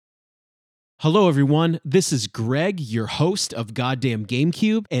Hello, everyone. This is Greg, your host of Goddamn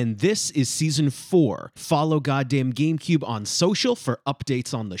GameCube, and this is Season 4. Follow Goddamn GameCube on social for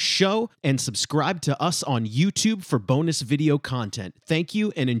updates on the show, and subscribe to us on YouTube for bonus video content. Thank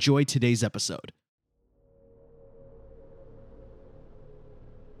you, and enjoy today's episode.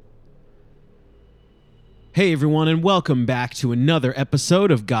 Hey everyone, and welcome back to another episode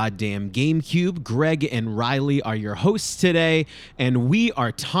of Goddamn GameCube. Greg and Riley are your hosts today, and we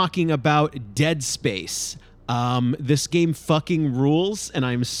are talking about Dead Space. This game fucking rules, and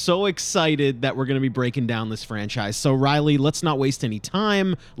I'm so excited that we're going to be breaking down this franchise. So Riley, let's not waste any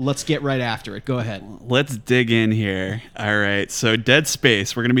time. Let's get right after it. Go ahead. Let's dig in here. All right, so Dead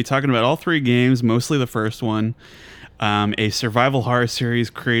Space. We're going to be talking about all three games, mostly the first one. A survival horror series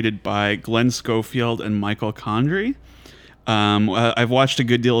created by Glenn Schofield and Michael Condrey. I've watched a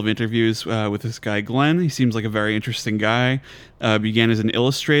good deal of interviews with this guy, Glenn. He seems like a very interesting guy. Began as an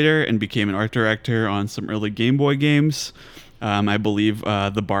illustrator and became an art director on some early Game Boy games. I believe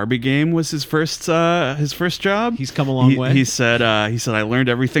the Barbie game was his first job. He's come a long way. He said I learned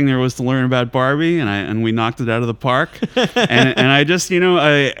everything there was to learn about Barbie, and we knocked it out of the park. and I just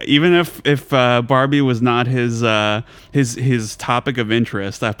even if Barbie was not his topic of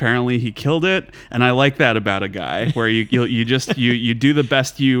interest, apparently he killed it, and I like that about a guy where you do the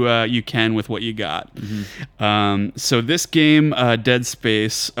best you can with what you got. Mm-hmm. So this game, Dead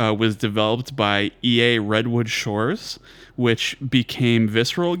Space, was developed by EA Redwood Shores, which became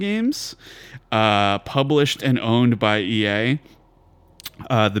Visceral Games, published and owned by EA.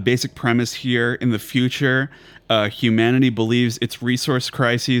 The basic premise here: in the future, humanity believes its resource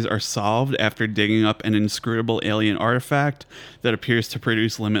crises are solved after digging up an inscrutable alien artifact that appears to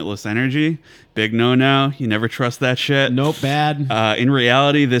produce limitless energy. Big no-no. You never trust that shit. Nope, bad. In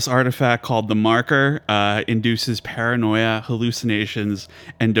reality, this artifact called the Marker induces paranoia, hallucinations,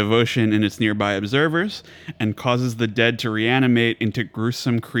 and devotion in its nearby observers, and causes the dead to reanimate into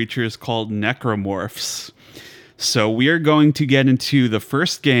gruesome creatures called necromorphs. So we are going to get into the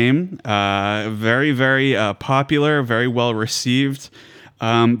first game. Very, very popular, very well received.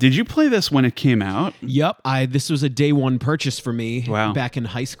 Did you play this when it came out? Yep. This was a day one purchase for me. Wow. Back in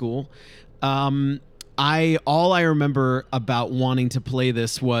high school. All I remember about wanting to play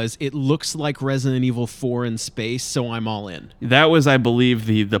this was it looks like Resident Evil 4 in space, so I'm all in. That was, I believe,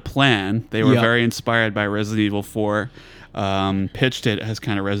 the plan. They were Yep. very inspired by Resident Evil 4. Pitched it as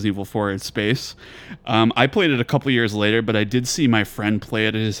kind of Resident Evil 4 in space. I played it a couple years later, but I did see my friend play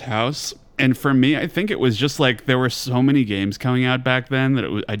it at his house. And for me, I think it was just like there were so many games coming out back then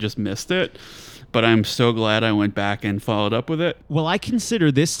that I just missed it. But I'm so glad I went back and followed up with it. Well, I consider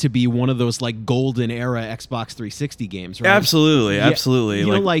this to be one of those like golden era Xbox 360 games, right? Absolutely, Yeah, absolutely. You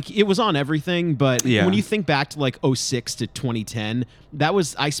know, like it was on everything, but Yeah. when you think back to like 06 to 2010,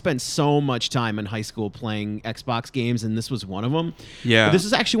 I spent so much time in high school playing Xbox games, and this was one of them. Yeah. But this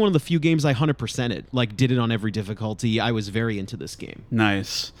is actually one of the few games I 100%ed, like did it on every difficulty. I was very into this game.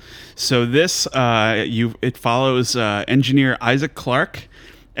 Nice. So this it follows engineer Isaac Clarke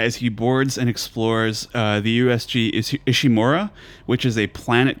as he boards and explores the USG Ishimura, which is a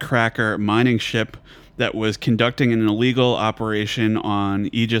planet cracker mining ship that was conducting an illegal operation on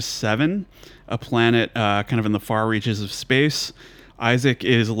Aegis 7, a planet kind of in the far reaches of space. Isaac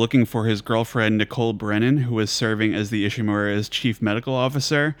is looking for his girlfriend, Nicole Brennan, who is serving as the Ishimura's chief medical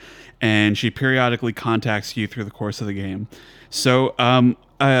officer, and she periodically contacts you through the course of the game. So,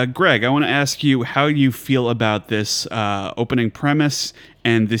 Greg, I want to ask you how you feel about this opening premise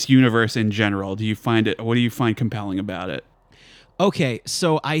and this universe in general. What do you find compelling about it? Okay,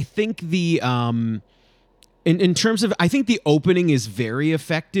 so I think in terms of, I think the opening is very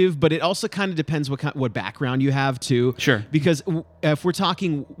effective, but it also kind of depends what background you have too. Sure. Because if we're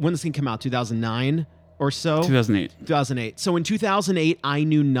talking, when this thing came out, 2009 or so? 2008. So in 2008, I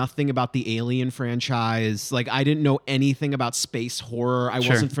knew nothing about the Alien franchise. Like, I didn't know anything about space horror. I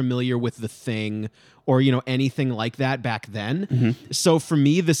Sure. wasn't familiar with The Thing or, anything like that back then. Mm-hmm. So for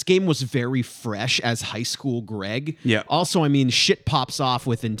me, this game was very fresh as high school Greg. Yeah. Also, shit pops off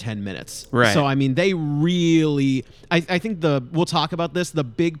within 10 minutes. Right. So, they really, I think we'll talk about this. The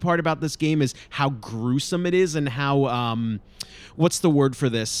big part about this game is how gruesome it is and how, what's the word for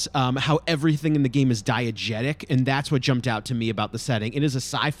this? How everything in the game is diegetic, and that's what jumped out to me about the setting. It is a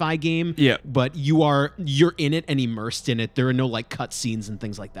sci-fi game, Yeah. but you're in it and immersed in it. There are no like cut scenes and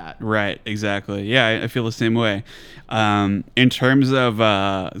things like that. Right, exactly. Yeah, I feel the same way. In terms of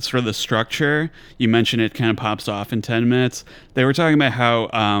sort of the structure, you mentioned it kind of pops off in 10 minutes. They were talking about how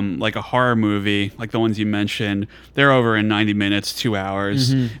like a horror movie, like the ones you mentioned, they're over in 90 minutes, 2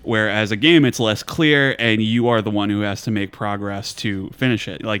 hours. Whereas a game, it's less clear, and you are the one who has to make progress to finish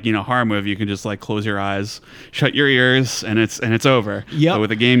it. Like, you know, horror movie, you can just like close your eyes, shut your ears, and it's over. Yep. But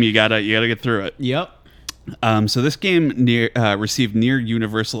with a game, you gotta get through it. Yep. So this game received near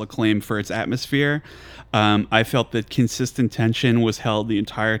universal acclaim for its atmosphere. I felt that consistent tension was held the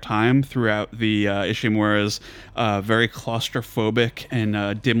entire time throughout the Ishimura's very claustrophobic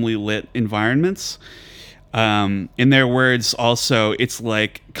and dimly lit environments. In their words, also, it's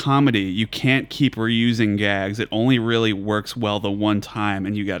like comedy. You can't keep reusing gags. It only really works well the one time,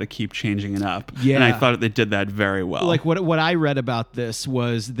 and you got to keep changing it up. Yeah. And I thought they did that very well. Like what I read about this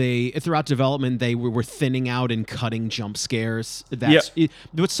was they throughout development they were thinning out and cutting jump scares.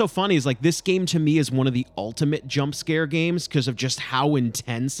 What's so funny is like this game to me is one of the ultimate jump scare games because of just how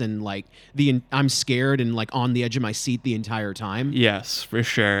intense and like I'm scared and like on the edge of my seat the entire time. Yes, for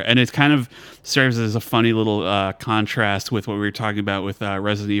sure. And it kind of serves as a funny little contrast with what we were talking about with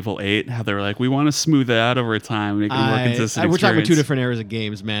Resident Evil 8, how they were like, we want to smooth it out over time, make it more consistent. We're talking about two different eras of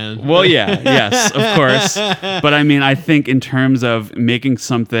games, man. Well, yeah, yes, of course. But I mean, I think in terms of making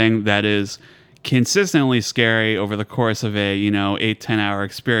something that is consistently scary over the course of a 8-10 hour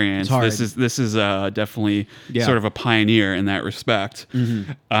experience, this is definitely sort of a pioneer in that respect.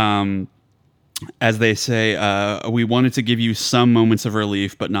 As they say, we wanted to give you some moments of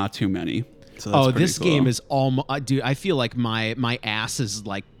relief, but not too many. So this cool. game is almost, dude. I feel like my ass is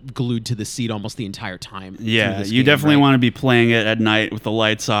like glued to the seat almost the entire time. Yeah, you definitely want to be playing it at night with the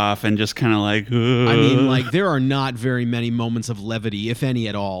lights off and just kind of like. Ugh. I mean, like there are not very many moments of levity, if any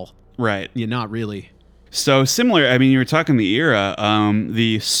at all. Right. Yeah, not really. So similar. I mean, you were talking the era.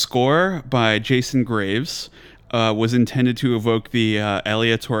 The score by Jason Graves was intended to evoke the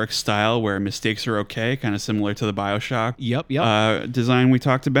aleatoric style where mistakes are okay, kind of similar to the BioShock design we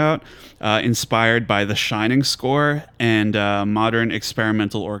talked about, inspired by the Shining score and modern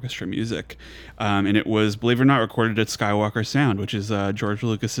experimental orchestra music. And it was, believe it or not, recorded at Skywalker Sound, which is George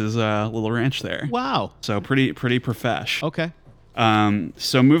Lucas's little ranch there. Wow. So pretty profesh. Okay.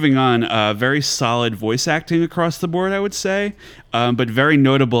 So moving on, very solid voice acting across the board, I would say, but very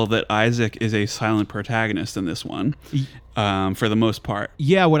notable that Isaac is a silent protagonist in this one, for the most part.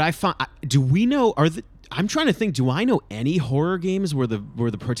 Yeah, what I found, do we know, I'm trying to think, do I know any horror games where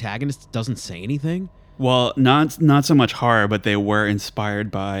the protagonist doesn't say anything? Well, not so much horror, but they were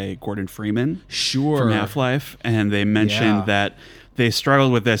inspired by Gordon Freeman from Half-Life, and they mentioned that they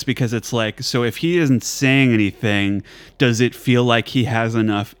struggled with this because it's like, so if he isn't saying anything, does it feel like he has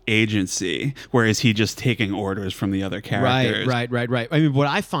enough agency? Whereas he just taking orders from the other characters? Right. I mean, what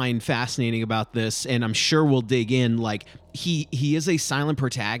I find fascinating about this, and I'm sure we'll dig in, like he is a silent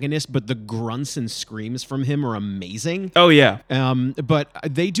protagonist, but the grunts and screams from him are amazing. Oh yeah. But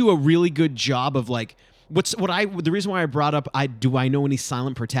they do a really good job of like, the reason why I brought up do I know any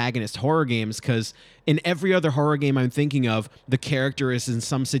silent protagonist horror games, because in every other horror game I'm thinking of, the character is in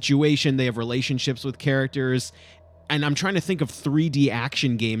some situation, they have relationships with characters, and I'm trying to think of 3D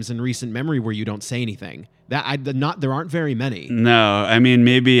action games in recent memory where you don't say anything. There aren't very many. No, I mean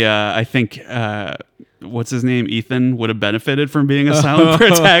maybe I think what's his name, Ethan, would have benefited from being a silent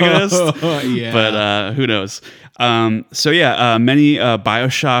protagonist. Yeah. But who knows? Many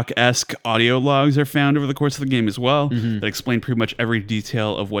BioShock-esque audio logs are found over the course of the game as well that explain pretty much every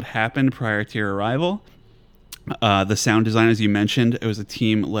detail of what happened prior to your arrival. The sound design, as you mentioned, it was a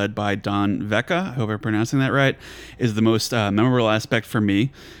team led by Don Vecca, I hope I'm pronouncing that right, is the most memorable aspect for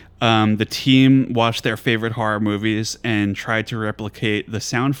me. The team watched their favorite horror movies and tried to replicate the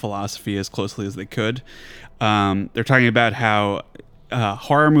sound philosophy as closely as they could. They're talking about how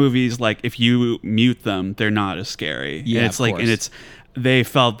horror movies, like if you mute them, they're not as scary. Yeah, and it's like, and they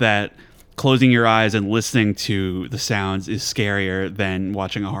felt that closing your eyes and listening to the sounds is scarier than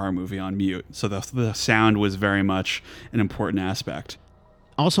watching a horror movie on mute. So the sound was very much an important aspect.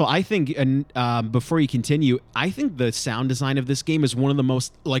 Also, I think, and before you continue, I think the sound design of this game is one of the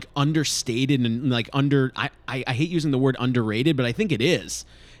most like understated and like I hate using the word underrated, but I think it is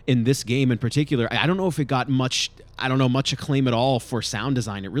in this game in particular. I don't know if it got much acclaim at all for sound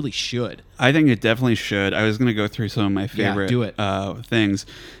design. It really should. I think it definitely should. I was going to go through some of my favorite things.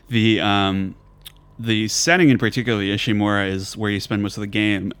 The setting in particular, Ishimura, is where you spend most of the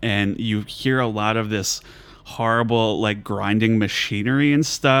game, and you hear a lot of this horrible like grinding machinery and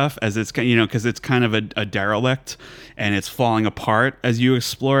stuff as it's because it's kind of a derelict and it's falling apart as you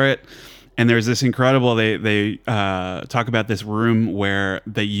explore it. And there's this incredible. They talk about this room where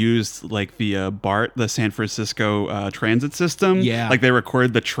they used like the BART, the San Francisco transit system. Yeah. Like they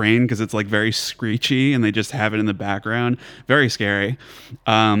record the train because it's like very screechy, and they just have it in the background. Very scary.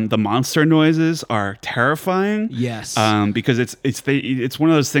 The monster noises are terrifying. Yes. Because it's one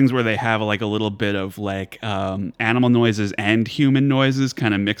of those things where they have like a little bit of like animal noises and human noises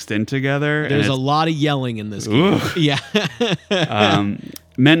kind of mixed in together. There's a lot of yelling in this game. Yeah.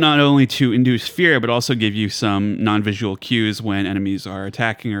 Meant not only to induce fear, but also give you some non-visual cues when enemies are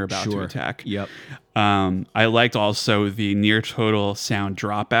attacking or about to attack. Yep. I liked also the near total sound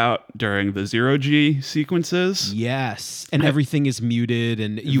dropout during the 0G sequences. Yes. And everything is muted,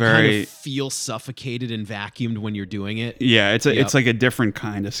 and you kind of feel suffocated and vacuumed when you're doing it. Yeah, it's like a different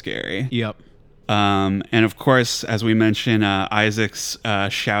kind of scary. Yep. And of course, as we mentioned, Isaac's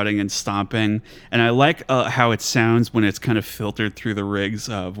shouting and stomping, and I like how it sounds when it's kind of filtered through the Rig's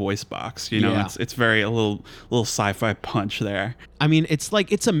voice box. You know, it's very a little sci-fi punch there. I mean, it's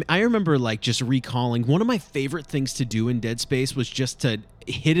like I remember like just recalling one of my favorite things to do in Dead Space was just to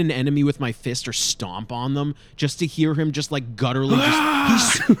hit an enemy with my fist or stomp on them, just to hear him just like gutturally.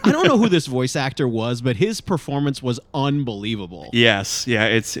 I don't know who this voice actor was, but his performance was unbelievable. Yes, yeah,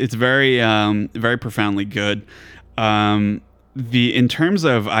 it's very very profoundly good. In terms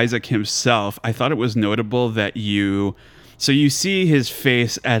of Isaac himself, I thought it was notable that you see his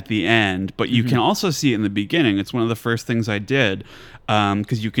face at the end, but you can also see it in the beginning. It's one of the first things I did,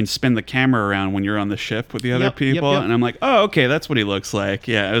 because you can spin the camera around when you're on the ship with the other people, and I'm like, oh, okay, that's what he looks like.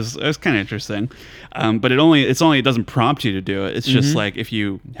 Yeah, it was kind of interesting, but it doesn't prompt you to do it. It's just like if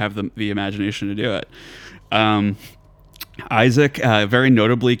you have the imagination to do it. Isaac very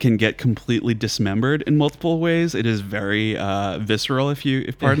notably can get completely dismembered in multiple ways. It is very visceral,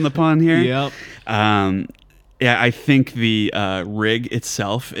 if pardon the pun here. Yep. Yeah, I think the rig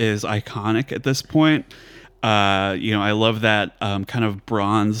itself is iconic at this point. I love that kind of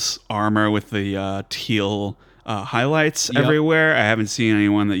bronze armor with the teal highlights everywhere. I haven't seen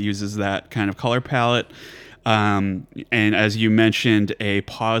anyone that uses that kind of color palette. And as you mentioned, a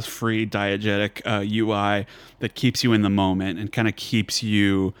pause-free diegetic UI that keeps you in the moment and kind of keeps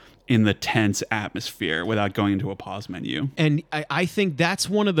you in the tense atmosphere without going into a pause menu. And I think that's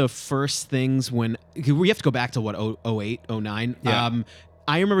one of the first things when we have to go back to 08, 09. Yeah.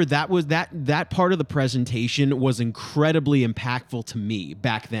 I remember that part of the presentation was incredibly impactful to me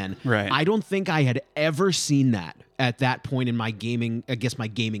back then. Right. I don't think I had ever seen that at that point in my gaming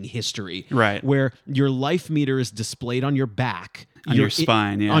history. Right. Where your life meter is displayed on your back. On your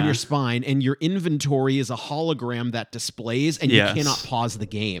spine, On your spine, and your inventory is a hologram that displays, and you cannot pause the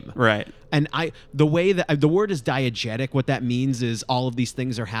game. Right. And the way that the word is diegetic, what that means is all of these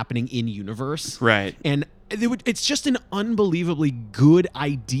things are happening in universe. Right. And it's just an unbelievably good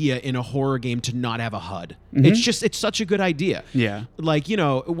idea in a horror game to not have a HUD. It's such a good idea. Yeah. Like,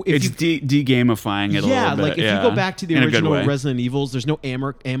 it's de-gamifying it a little bit. Like if you go back to the original Resident Evils, there's no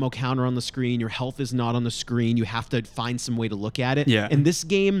ammo counter on the screen. Your health is not on the screen. You have to find some way to look at it. Yeah. And this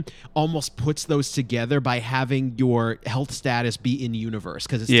game almost puts those together by having your health status be in universe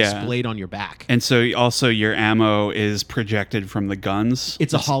because it's displayed on your back. And so also your ammo is projected from the guns.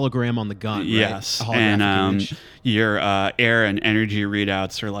 It's a hologram on the gun. Right? Yes. And your air and energy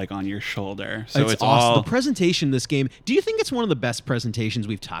readouts are like on your shoulder. So it's awesome. all The presentation in this game. Do you think it's one of the best presentations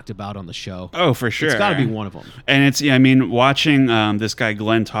we've talked about on the show? Oh, for sure. It's got to be one of them. And watching this guy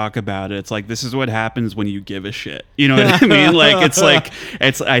Glenn talk about it, it's like this is what happens when you give a shit. You know what I mean?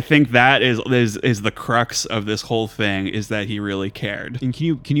 I think that is the crux of this whole thing is that he really cared. And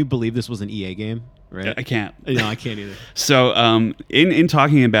can you believe this was an EA game? Right? I can't. No, I can't either. So in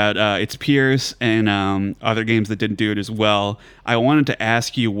talking about its peers and other games that didn't do it as well, I wanted to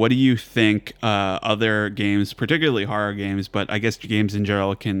ask you, what do you think other games, particularly horror games, but I guess games in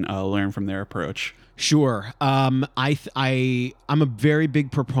general, can learn from their approach? Sure. I'm a very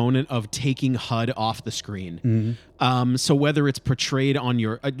big proponent of taking HUD off the screen. So whether it's portrayed on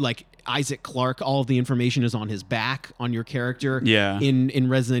your like Isaac Clarke, all of the information is on his back on your character. Yeah. In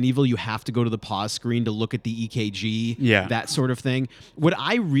Resident Evil, you have to go to the pause screen to look at the EKG. Yeah. That sort of thing. What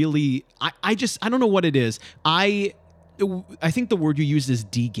I really, I don't know what it is. I think the word you used is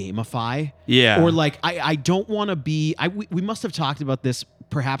de-gamify. Yeah. Or like, I don't want to be, we must have talked about this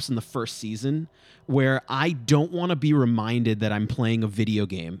perhaps in the first season, where I don't want to be reminded that I'm playing a video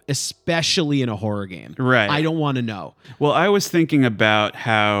game, especially in a horror game. Right. I don't want to know. Well, I was thinking about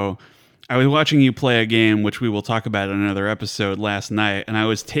how I was watching you play a game, which we will talk about in another episode last night, and I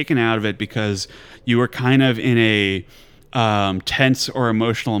was taken out of it because you were kind of in tense or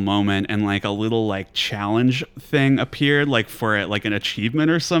emotional moment, and like a little like challenge thing appeared, like for like an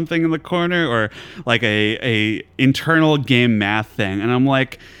achievement or something in the corner, or like a internal game math thing. And I'm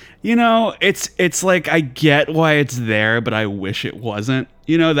like, it's like, I get why it's there, but I wish it wasn't,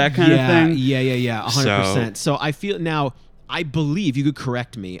 that kind of thing. Yeah. 100%. So I feel now, I believe, you could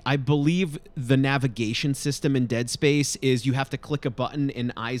correct me, I believe the navigation system in Dead Space is you have to click a button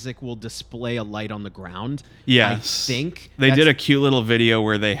and Isaac will display a light on the ground. Yes. I think. They did a cute little video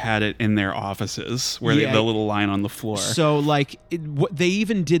where they had it in their offices, where the little line on the floor. So, like, they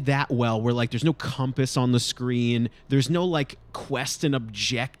even did that well, where, like, there's no compass on the screen. There's no, like, quest and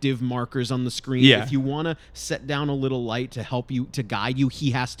objective markers on the screen. Yeah. If you want to set down a little light to help you, to guide you,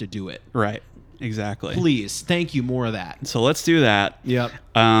 he has to do it. Right. Exactly. Please, thank you, more of that. So let's do that. Yep.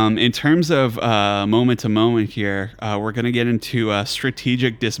 In terms of moment to moment here, we're going to get into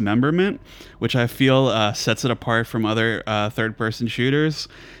strategic dismemberment, which I feel sets it apart from other third-person shooters.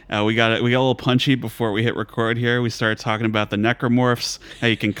 We got a little punchy before we hit record here. We started talking about the necromorphs, how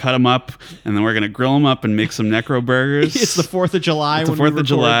you can cut them up, and then we're going to grill them up and make some necro burgers. It's the 4th of July. It's the 4th of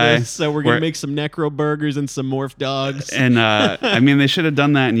July. So we're going to make some necro burgers and some morph dogs. And I mean, they should have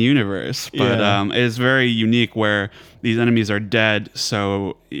done that in universe, but it is very unique where these enemies are dead.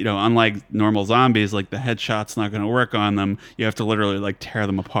 So, unlike normal zombies, like the headshot's not going to work on them. You have to literally like tear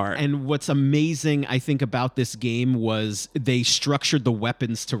them apart. And what's amazing, I think, about this game was they structured the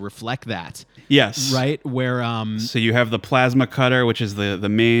weapons to reflect that. Yes. Right? Where so you have the plasma cutter, which is the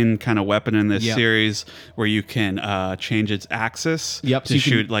main kind of weapon in this series, where you can change its axis to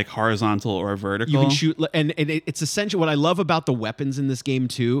shoot like horizontal or vertical. You can shoot, and it's essential. What I love about the weapons in this game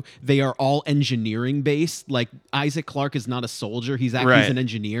too, they are all engineering based. Like Isaac Clarke is not a soldier; he's actually an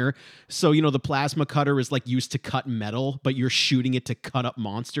engineer. So the plasma cutter is like used to cut metal, but you're shooting it to cut up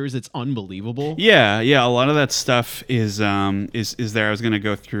monsters. It's unbelievable. Yeah. A lot of that stuff is there. I was going to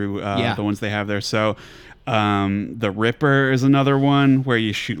go through the ones they have there. So the Ripper is another one where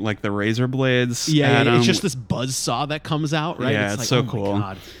you shoot like the razor blades. Yeah, it's just this buzzsaw that comes out, right? Yeah, it's like, so oh cool.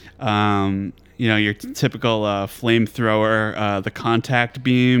 My God. Your typical flamethrower, the contact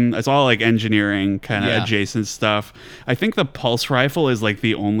beam. It's all like engineering kind of adjacent stuff. I think the pulse rifle is like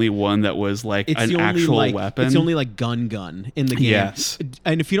the only one that was like an actual weapon. It's the only like gun in the game. Yes.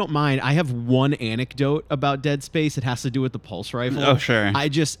 And if you don't mind, I have one anecdote about Dead Space. It has to do with the pulse rifle. Oh, sure.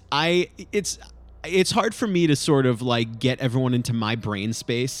 It's hard for me to sort of like get everyone into my brain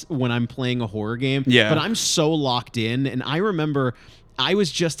space when I'm playing a horror game. Yeah. But I'm so locked in, and I remember I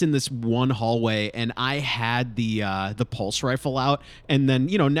was just in this one hallway and I had the pulse rifle out, and then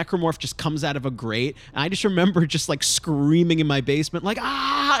Necromorph just comes out of a grate, and I just remember just like screaming in my basement like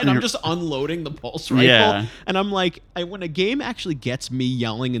and I'm just unloading the pulse rifle, and I'm like, when a game actually gets me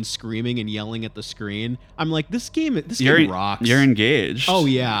yelling and screaming and yelling at the screen, I'm like, this game rocks. You're engaged. Oh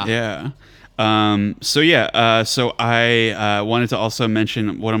yeah. Yeah. So I wanted to also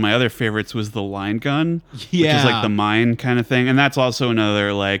mention one of my other favorites was the line gun, which is like the mine kind of thing, and that's also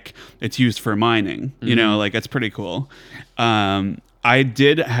another like it's used for mining. Like it's pretty cool. I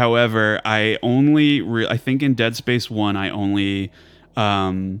did, however, I think in Dead Space 1 I only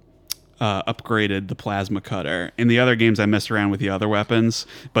upgraded the plasma cutter. In the other games I messed around with the other weapons,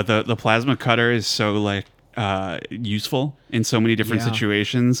 but the plasma cutter is so like useful in so many different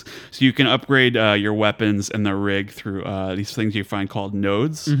situations. So you can upgrade your weapons and the rig through these things you find called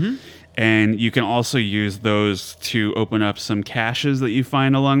nodes. And you can also use those to open up some caches that you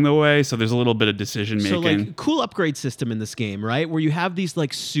find along the way. So there's a little bit of decision making. So like cool upgrade system in this game, right? Where you have these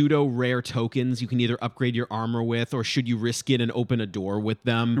like pseudo rare tokens you can either upgrade your armor with, or should you risk it and open a door with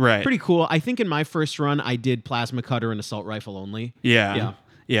them. Right. Pretty cool. I think in my first run I did plasma cutter and assault rifle only. Yeah.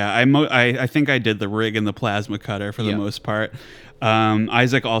 I think I did the rig and the plasma cutter for the most part.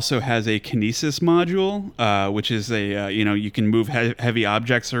 Isaac also has a kinesis module, which is you can move heavy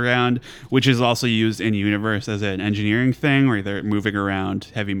objects around, which is also used in universe as an engineering thing, where they're moving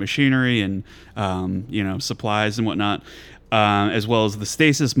around heavy machinery and supplies and whatnot. As well as the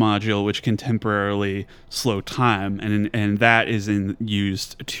stasis module, which can temporarily slow time, and that is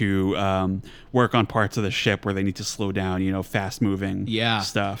used to work on parts of the ship where they need to slow down, fast moving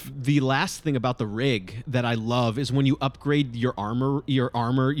stuff. The last thing about the rig that I love is when you upgrade your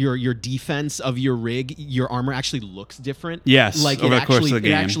your defense of your rig, your armor actually looks different. Yes, like over the course of the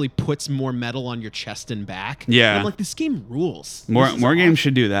game. It actually puts more metal on your chest and back. Yeah, and I'm like, this game rules. More games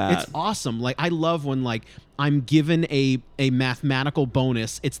should do that. It's awesome. Like I love when like I'm given a mathematical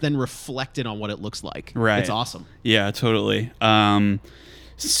bonus, it's then reflected on what it looks like. Right. It's awesome. Yeah, totally.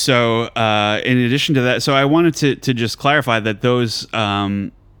 So in addition to that, so I wanted to just clarify that those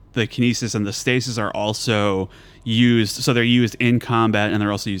the kinesis and the stasis are also used, so they're used in combat and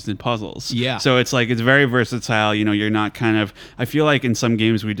they're also used in puzzles. Yeah. So it's like it's very versatile. You know, you're not kind of. I feel like in some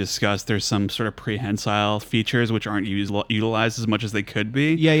games we discussed, there's some sort of prehensile features which aren't utilized as much as they could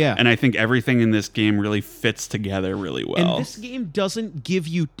be. Yeah, yeah. And I think everything in this game really fits together really well. And this game doesn't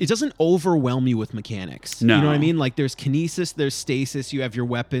it doesn't overwhelm you with mechanics. No. You know what I mean? Like there's kinesis, there's stasis, you have your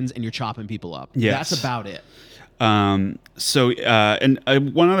weapons, and you're chopping people up. Yes. That's about it. And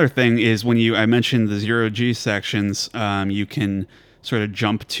one other thing is when I mentioned the 0G sections, you can sort of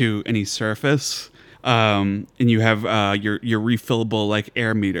jump to any surface, and you have your refillable like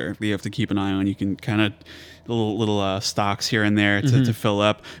air meter that you have to keep an eye on. You can kind of little stocks here and there to fill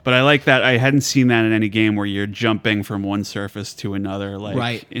up. But I like that. I hadn't seen that in any game where you're jumping from one surface to another, like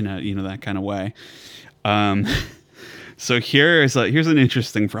right. in a that kind of way. So here's an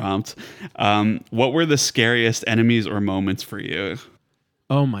interesting prompt. What were the scariest enemies or moments for you?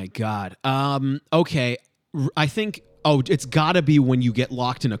 Oh my God. Okay. I think, it's gotta be when you get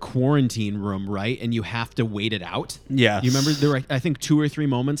locked in a quarantine room, right? And you have to wait it out. Yes. You remember there were, I think, 2 or 3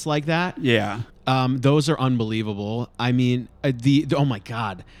 moments like that. Yeah. Those are unbelievable. I mean, oh my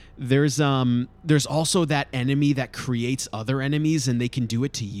God. There's also that enemy that creates other enemies and they can do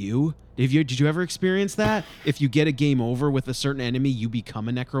it to you. Did you ever experience that? If you get a game over with a certain enemy, you become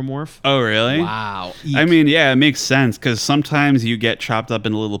a necromorph? Oh, really? Wow. Eek. I mean, yeah, it makes sense because sometimes you get chopped up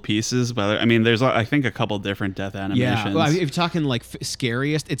into little pieces. But I mean, there's I think a couple different death animations. Yeah, well, if you're talking like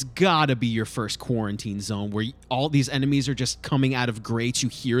scariest, it's gotta be your first quarantine zone where all these enemies are just coming out of grates. You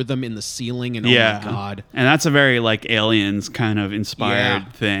hear them in the ceiling, and oh my God. And that's a very like Aliens kind of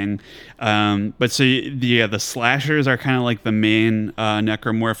inspired thing. But so the slashers are kind of like the main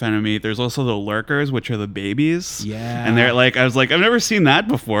necromorph enemy. There's also the lurkers, which are the babies. Yeah. And they're like, I was like, I've never seen that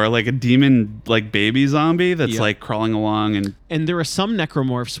before. Like a demon, like baby zombie that's like crawling along. And there are some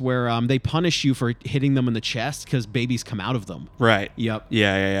necromorphs where they punish you for hitting them in the chest because babies come out of them. Right. Yep.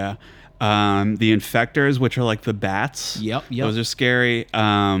 Yeah. The infectors, which are like the bats. Yep. Those are scary.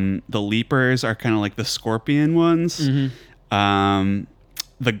 The leapers are kind of like the scorpion ones. Mm-hmm.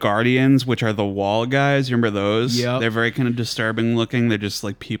 The guardians, which are the wall guys, you remember those? Yeah, they're very kind of disturbing looking. They're just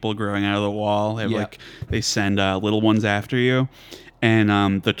like people growing out of the wall. They send little ones after you. And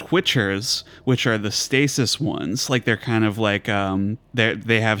the twitchers, which are the stasis ones, like they're kind of like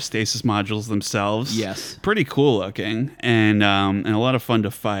they have stasis modules themselves. Yes, pretty cool looking and a lot of fun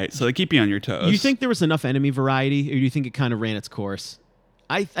to fight. So they keep you on your toes. You think there was enough enemy variety, or do you think it kind of ran its course?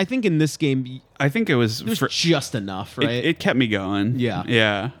 I think in this game, I think it was just enough, right? It kept me going.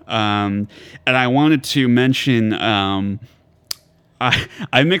 Yeah. And I wanted to mention, I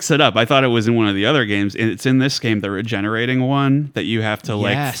mix it up. I thought it was in one of the other games. It's in this game, the regenerating one that you have to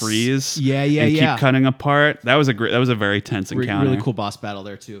like freeze. Yeah. Keep cutting apart. That was a very tense encounter. Really cool boss battle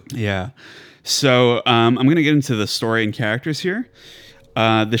there too. Yeah. So I'm going to get into the story and characters here.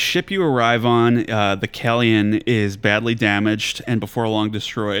 The ship you arrive on, the Kellion, is badly damaged and before long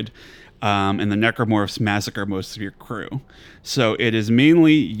destroyed, and the necromorphs massacre most of your crew. So it is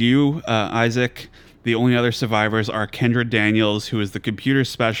mainly you, Isaac. The only other survivors are Kendra Daniels, who is the computer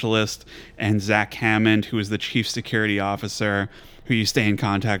specialist, and Zach Hammond, who is the chief security officer, who you stay in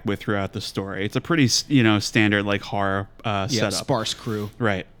contact with throughout the story. It's a pretty, standard like horror setup. Sparse crew.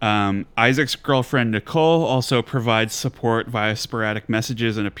 Right. Isaac's girlfriend Nicole also provides support via sporadic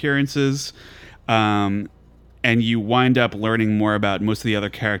messages and appearances, and you wind up learning more about most of the other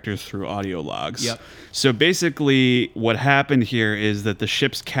characters through audio logs. Yep. So basically, what happened here is that the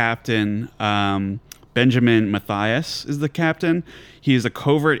ship's captain, Benjamin Matthias, is the captain. He is a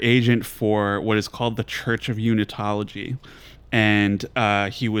covert agent for what is called the Church of Unitology. And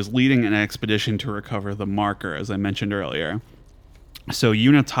he was leading an expedition to recover the marker, as I mentioned earlier. So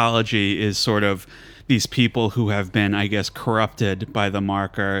Unitology is sort of these people who have been, I guess, corrupted by the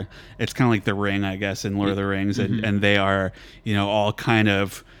marker. It's kind of like the Ring, I guess, in Lord of the Rings. And they are, all kind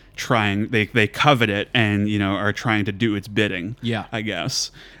of trying, they covet it and, are trying to do its bidding, I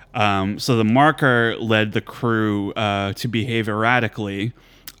guess. So the marker led the crew to behave erratically.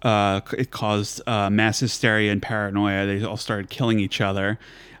 It caused mass hysteria and paranoia. They all started killing each other.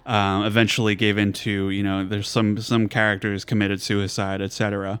 Eventually gave into, there's some characters committed suicide,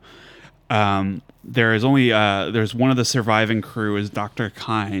 etc. There's one of the surviving crew is Dr.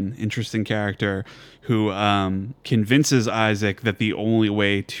 Kine, interesting character, who convinces Isaac that the only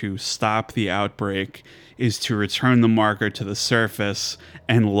way to stop the outbreak is to return the marker to the surface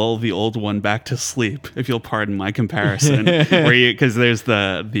and lull the old one back to sleep, if you'll pardon my comparison. Because there's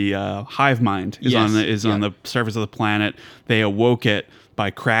the hive mind is on the surface of the planet. They awoke it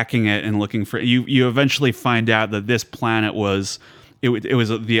by cracking it and looking for you. You eventually find out that this planet was it was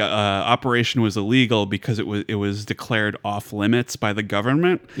the operation was illegal because it was declared off limits by the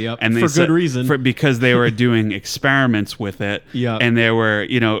government. Yep. And they For good reason. because they were doing experiments with it. Yep. And they were,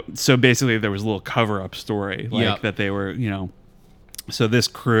 so basically there was a little cover up story Yep. that they were, So this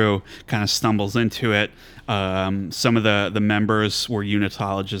crew kind of stumbles into it. Some of the members were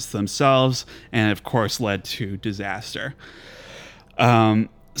unitologists themselves, and of course led to disaster.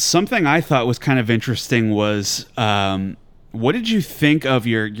 Something I thought was kind of interesting was, what did you think of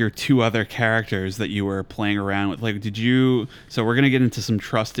your two other characters that you were playing around with? Like, so we're going to get into some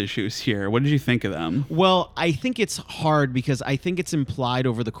trust issues here. What did you think of them? Well, I think it's hard because I think it's implied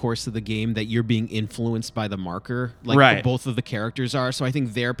over the course of the game that you're being influenced by the marker, like Right. both of the characters are. So I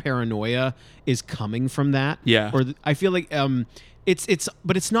think their paranoia is coming from that. Yeah. Or I feel like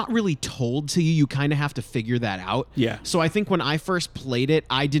but it's not really told to you. You kind of have to figure that out. Yeah. So I think when I first played it,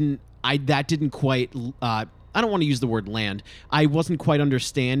 that didn't quite. I don't want to use the word land. I wasn't quite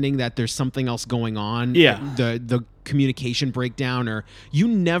understanding that there's something else going on. Yeah. The communication breakdown, or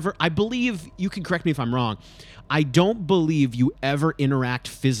I believe, you can correct me if I'm wrong, I don't believe you ever interact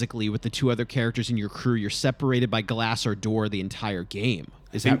physically with the two other characters in your crew. You're separated by glass or door the entire game.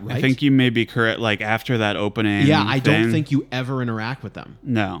 Is that right? I think you may be correct. Like after that opening. Yeah, I don't thing. think you ever interact with them.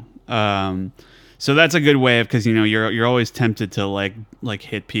 No. So that's a good way of, because you're always tempted to like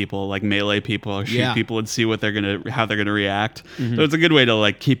hit people, like melee people, or shoot people and see how they're gonna react. Mm-hmm. So it's a good way to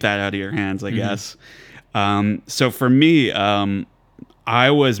like keep that out of your hands, I guess. So for me, I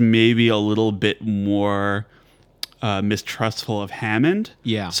was maybe a little bit more mistrustful of Hammond.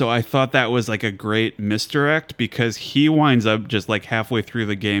 Yeah. So I thought that was like a great misdirect, because he winds up just like halfway through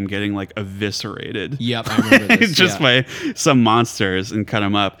the game getting like eviscerated. Yep, I remember this. Just by some monsters and cut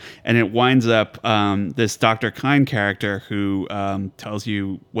him up. And it winds up this Dr. Kine character who tells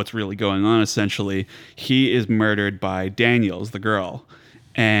you what's really going on, essentially. He is murdered by Daniels, the girl.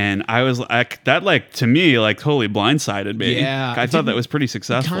 And I was like, that like to me like totally blindsided me. Yeah. I thought that was pretty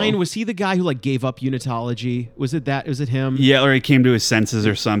successful. Kine, was he the guy who like gave up unitology? Was it him? Yeah, or he came to his senses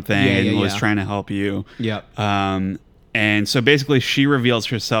or something and was yeah. trying to help you. Yep. And so basically she reveals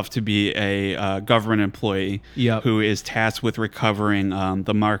herself to be a government employee Yep. who is tasked with recovering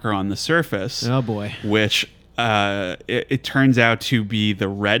the marker on the surface. Oh boy. Which it turns out to be the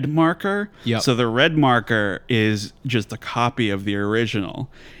red marker. Yep. So the red marker is just a copy of the original.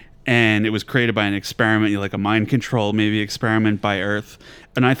 And it was created by an experiment, like a mind control maybe experiment by Earth.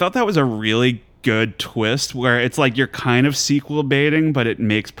 And I thought that was a really good twist, where it's like you're kind of sequel baiting, but it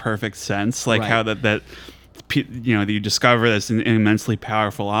makes perfect sense. Like how that you discover this immensely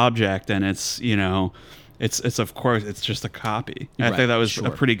powerful object, and it's it's of course it's just a copy. I think that was a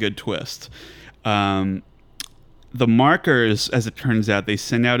pretty good twist. The markers, as it turns out, they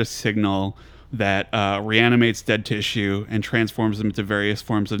send out a signal that reanimates dead tissue and transforms them into various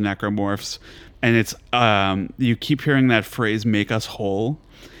forms of necromorphs. And it's you keep hearing that phrase, "make us whole,"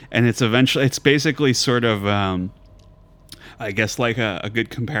 and it's basically sort of I guess like a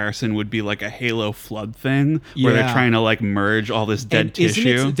good comparison would be like a Halo Flood thing, where they're trying to like merge all this dead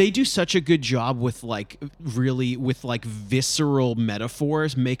tissue. They do such a good job with like visceral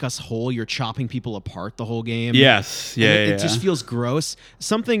metaphors. Make us whole. You're chopping people apart the whole game. Yes, It just feels gross.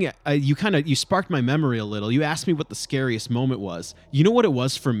 Something you sparked my memory a little. You asked me what the scariest moment was. You know what it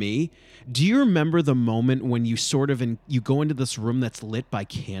was for me? Do you remember the moment when you you go into this room that's lit by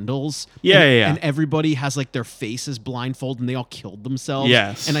candles? And everybody has like their faces blindfolded and they all killed themselves.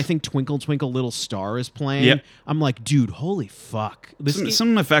 Yes. And I think Twinkle Twinkle Little Star is playing. Yep. I'm like, dude, holy fuck.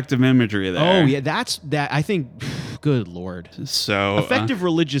 Some effective imagery there. Oh yeah, that's that. I think. Good Lord. So effective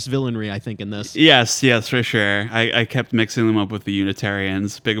religious villainry, I think, in this. Yes, for sure. I kept mixing them up with the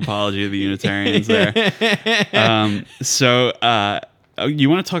Unitarians. Big apology to the Unitarians there.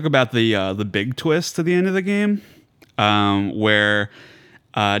 You want to talk about the big twist to the end of the game, where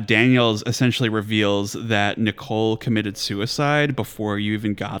Daniels essentially reveals that Nicole committed suicide before you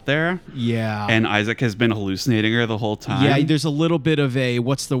even got there. Yeah. And Isaac has been hallucinating her the whole time. Yeah, there's a little bit of a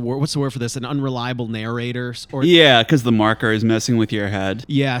what's the word for this? An unreliable narrator. Because the marker is messing with your head.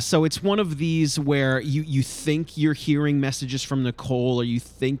 Yeah, so it's one of these where you think you're hearing messages from Nicole, or you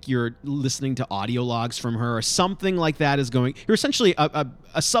think you're listening to audio logs from her, or something like that is going. You're essentially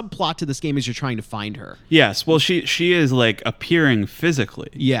a subplot to this game is you're trying to find her. Yes, well, she is like appearing physically.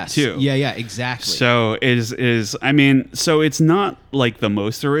 Yes. Too. Yeah, exactly. So so it's not like the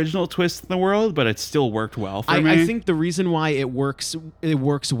most original twist in the world, but it still worked well for me. I think the reason why it works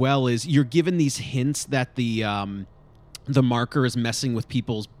well is you're given these hints that the marker is messing with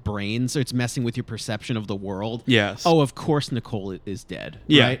people's brains, or it's messing with your perception of the world. Yes. Oh, of course Nicole is dead.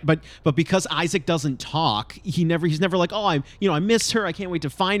 Yeah. Right? But because Isaac doesn't talk, he's never like, oh, I miss her. I can't wait to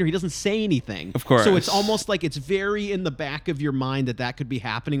find her. He doesn't say anything. Of course. So it's almost like it's very in the back of your mind that could be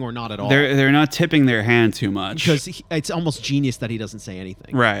happening or not at all. They're not tipping their hand too much. Because it's almost genius that he doesn't say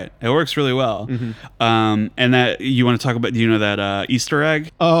anything. Right. It works really well. And that you want to talk about, do you know that Easter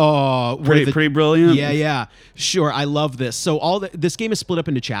egg? Oh, Pretty brilliant. Yeah. Sure, I love this. So this game is split up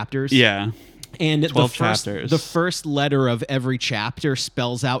into chapters. Yeah. And 12 chapters. The first letter of every chapter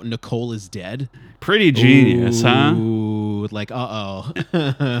spells out Nicole is dead. Pretty genius, huh? Ooh, like,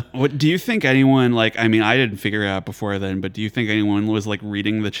 uh-oh. What do you think anyone, like, I mean, I didn't figure it out before then, but do you think anyone was, like,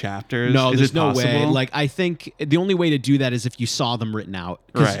 reading the chapters? No, Is there's it no possible? way. Like, I think the only way to do that is if you saw them written out.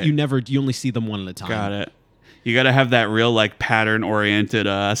 Because Right. you only see them one at a time. Got it. You got to have that real, like, pattern-oriented,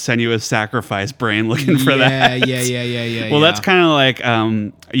 sensuous sacrifice brain looking for that. Yeah. Well, that's kind of like,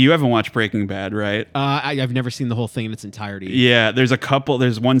 you haven't watched Breaking Bad, right? I've never seen the whole thing in its entirety. Yeah,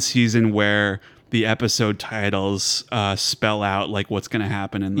 there's one season where the episode titles spell out, like, what's going to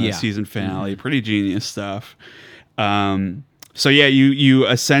happen in the season finale. Pretty genius stuff. So yeah, you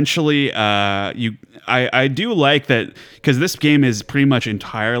essentially I do like that, because this game is pretty much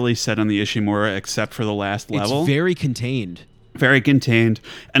entirely set on the Ishimura except for the last level. It's very contained. Very contained,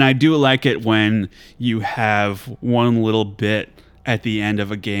 and I do like it when you have one little bit at the end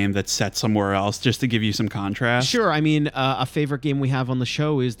of a game that's set somewhere else, just to give you some contrast. Sure. I mean, a favorite game we have on the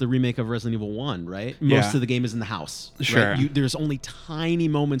show is the remake of Resident Evil 1, right? Most Yeah. of the game is in the house. Sure. Right? There's only tiny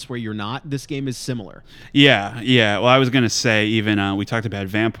moments where you're not. This game is similar. Yeah. Well, I was gonna say, even we talked about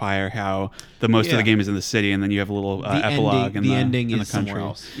Vampire, how the most of Yeah. the game is in the city, and then you have a little epilogue ending, in ending in is the country. somewhere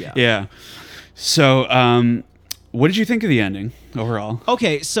else. Yeah. Yeah. So, what did you think of the ending overall?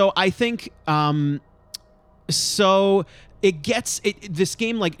 Okay, so I think this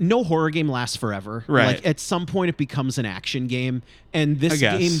game, like, no horror game lasts forever. Right. Like, at some point it becomes an action game, and this I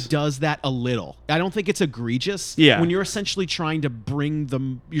guess. game does that a little. I don't think it's egregious. Yeah. When you're essentially trying to bring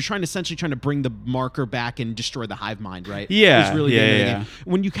the marker back and destroy the hive mind, right? Yeah, It's really the end of the yeah. game.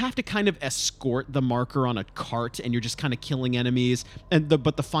 When you have to kind of escort the marker on a cart and you're just kind of killing enemies,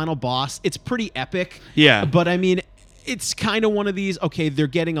 but the final boss, it's pretty epic. Yeah. But I mean, it's kind of one of these, okay, they're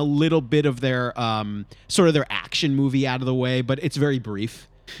getting a little bit of their sort of their action movie out of the way, but it's very brief.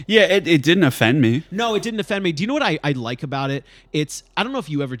 Yeah, it didn't offend me. No, it didn't offend me. Do you know what I like about it? I don't know if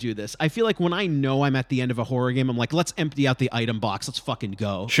you ever do this. I feel like when I know I'm at the end of a horror game, I'm like, let's empty out the item box. Let's fucking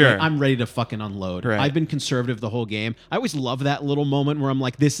go. Sure. Like, I'm ready to fucking unload. Right. I've been conservative the whole game. I always love that little moment where I'm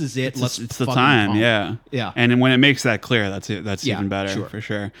like, this is it. It's the fucking time, pump. yeah. Yeah. And when it makes that clear, that's it. That's Yeah, even better, sure. for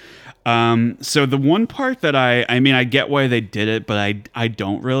sure. So the one part that I mean, I get why they did it, but I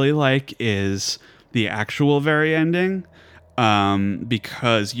don't really like is the actual very ending,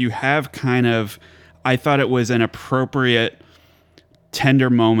 because you have kind of, I thought it was an appropriate tender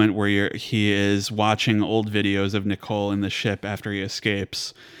moment where he is watching old videos of Nicole in the ship after he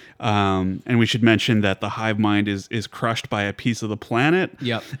escapes. And we should mention that the hive mind is crushed by a piece of the planet.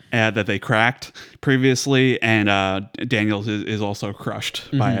 Yep. That they cracked previously, and Daniels is also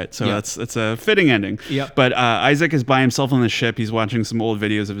crushed by it. So Yep. it's a fitting ending. Yep. But Isaac is by himself on the ship. He's watching some old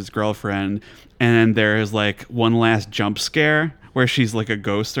videos of his girlfriend, and then there's like one last jump scare where she's like a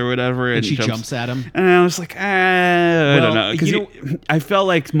ghost or whatever, And she jumps at him. and I was like, I don't know, because you I felt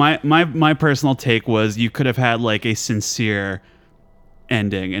like my personal take was you could have had like a sincere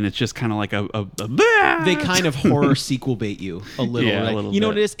ending, and it's just kind of like a They kind of horror sequel bait you a little, Yeah, a right? little You know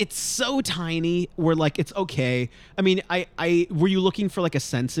what bit. it is? It's so tiny where, like, it's okay. I mean, I were you looking for like a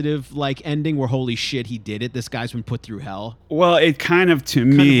sensitive like ending where, holy shit, he did it? This guy's been put through hell. Well, it kind of, to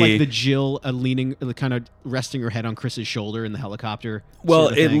Kind me, of like the Jill leaning, kind of resting her head on Chris's shoulder in the helicopter. well,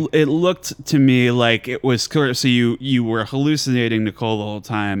 sort of thing. it looked to me like it was so you were hallucinating Nicole the whole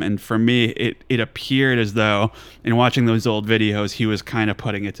time, and for me, it appeared as though in watching those old videos, he was kind of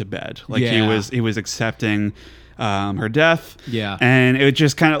putting it to bed, like Yeah. he was accepting her death. Yeah. And it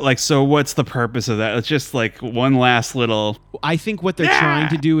just kind of like, so what's the purpose of that? It's just like one last little. I think what they're trying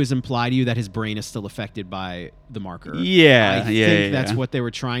to do is imply to you that his brain is still affected by the marker. Yeah, I yeah, think yeah, that's yeah. what they were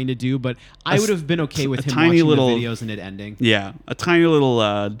trying to do, but I would have been okay with a him tiny watching little- the videos and it ending. Yeah, a tiny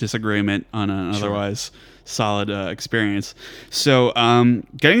little disagreement on an otherwise solid experience. So,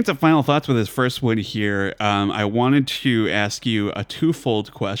 getting into final thoughts with his first one here, I wanted to ask you a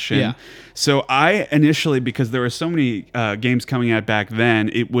twofold question. Yeah. So, I initially, because there were so many games coming out back then,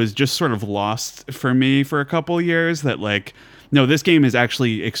 it was just sort of lost for me for a couple years that, like, no, this game is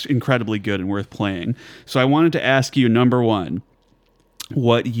actually incredibly good and worth playing. So, I wanted to ask you, number one,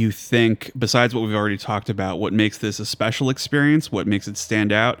 what you think, besides what we've already talked about, what makes this a special experience, what makes it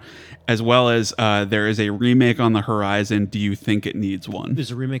stand out, as well as there is a remake on the horizon. Do you think it needs one?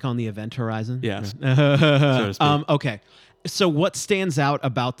 There's a remake on the Event Horizon? Yes. So to speak. Okay. So what stands out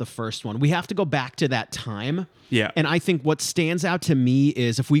about the first one? We have to go back to that time. Yeah. And I think what stands out to me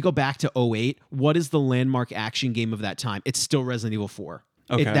is if we go back to 2008, what is the landmark action game of that time? It's still Resident Evil 4.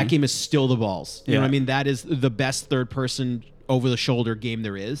 Okay. That game is still the balls. You know Yeah. what I mean? That is the best third-person over-the-shoulder game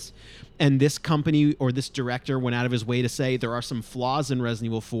there is. And this company or this director went out of his way to say there are some flaws in Resident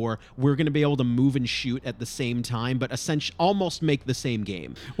Evil 4. We're going to be able to move and shoot at the same time, but essentially almost make the same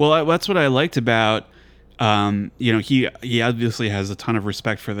game. Well, that's what I liked about. He obviously has a ton of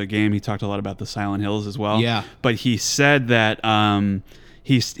respect for the game. He talked a lot about the Silent Hills as well. Yeah. But he said that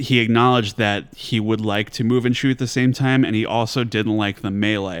he acknowledged that he would like to move and shoot at the same time, and he also didn't like the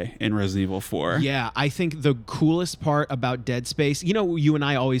melee in Resident Evil 4. Yeah, I think the coolest part about Dead Space, you and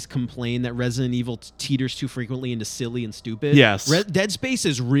I always complain that Resident Evil teeters too frequently into silly and stupid. Yes. Dead Space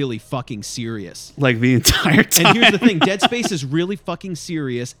is really fucking serious. Like the entire time. And here's the thing, Dead Space is really fucking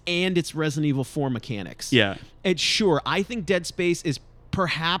serious, and it's Resident Evil 4 mechanics. Yeah. And sure, I think Dead Space is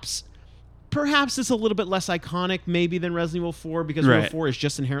perhaps it's a little bit less iconic maybe than Resident Evil 4 because Resident Evil 4 is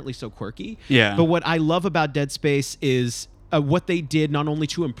just inherently so quirky. Yeah. But what I love about Dead Space is what they did not only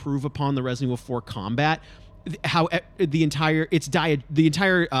to improve upon the Resident Evil 4 combat, how the entire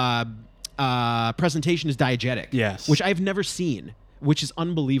presentation is diegetic. Yes. Which I've never seen, which is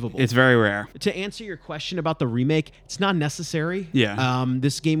unbelievable. It's very rare. To answer your question about the remake, it's not necessary. Yeah.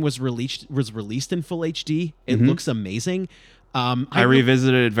 This game was released in full HD. It looks amazing. I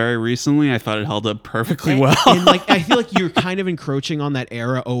revisited it very recently. I thought it held up perfectly well. And I feel like you're kind of encroaching on that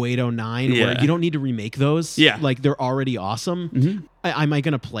era 08, 09 where you don't need to remake those. Yeah. Like they're already awesome. Am I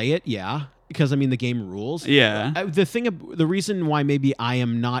going to play it? Yeah. Because the game rules. Yeah. The reason why maybe I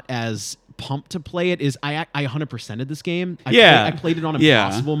am not as pumped to play it is I 100%ed this game. I played it on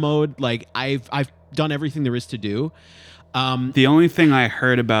impossible mode. Like I've done everything there is to do. The only thing I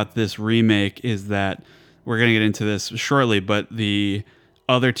heard about this remake is that we're going to get into this shortly, but the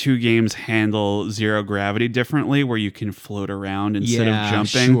other two games handle zero gravity differently, where you can float around instead of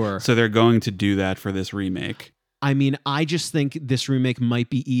jumping. Sure. So they're going to do that for this remake. I mean, I just think this remake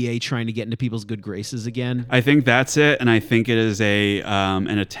might be EA trying to get into people's good graces again. I think that's it, and I think it is an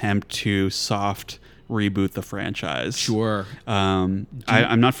attempt to soft reboot the franchise. Sure. I'm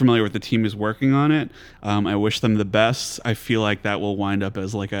not familiar with the team who's working on it. I wish them the best. I feel like that will wind up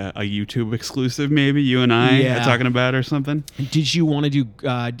as like a YouTube exclusive, maybe you and I talking about or something. Did you want to do?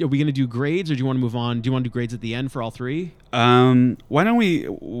 Are we going to do grades, or do you want to move on? Do you want to do grades at the end for all three? Why don't we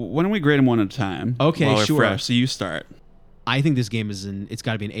grade them one at a time? Okay, while we're sure. Fresh. So you start. I think this game it's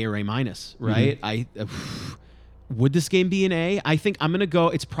got to be an A or A minus, right? Would this game be an A? I think I'm going to go,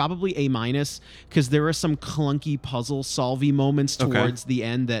 it's probably A minus because there are some clunky puzzle solving moments towards the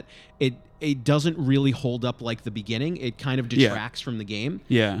end that it doesn't really hold up like the beginning. It kind of detracts from the game.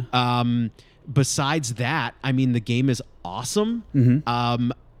 Yeah. Besides that, I mean, the game is awesome.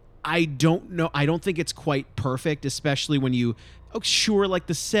 I don't know. I don't think it's quite perfect, especially when like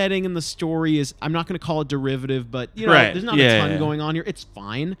the setting and the story is, I'm not going to call it derivative, but there's not a ton going on here. It's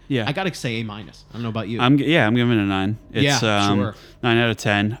fine. Yeah. I got to say A minus. I don't know about you. I'm giving it a 9. It's sure. 9 out of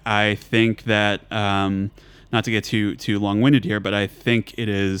 10. I think that, not to get too long-winded here, but I think it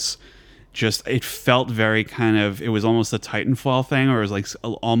is it felt very it was almost a Titanfall thing, or it was like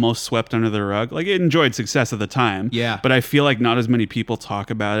almost swept under the rug. Like it enjoyed success at the time. Yeah. But I feel like not as many people talk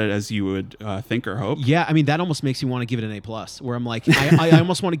about it as you would think or hope. Yeah. I mean, that almost makes me want to give it an A plus, where I'm like, I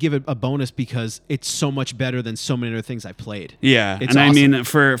almost want to give it a bonus because it's so much better than so many other things I've played. Yeah. It's and awesome. I mean,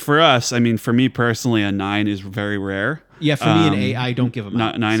 for us, for me personally, a 9 is very rare. Yeah, for me, an A, I don't give them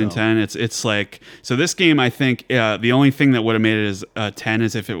out. 9 and 10. It's like, so this game, I think the only thing that would have made it as a 10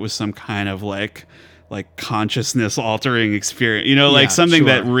 is if it was some kind of like consciousness altering experience, something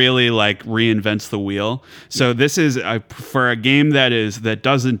that really like reinvents the wheel. So this is for a game that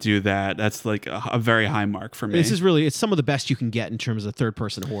doesn't do that. That's like a very high mark for me. This is really, it's some of the best you can get in terms of third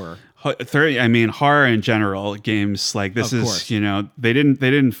person horror. Horror in general, games like this Of is, course. they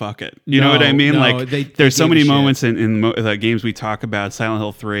didn't fuck it. You know what I mean? No, Like they there's so gave many a shit. moments in the games we talk about, Silent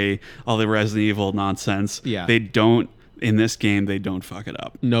Hill 3, all the Resident Evil nonsense. Yeah. In this game, they don't fuck it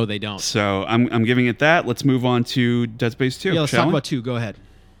up. No, they don't. So I'm giving it that. Let's move on to Dead Space 2. Yeah, let's talk about 2. Go ahead.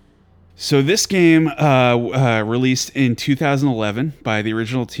 So this game released in 2011 by the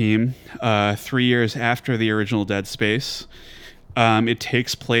original team, 3 years after the original Dead Space. It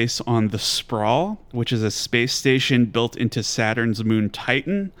takes place on the Sprawl, which is a space station built into Saturn's moon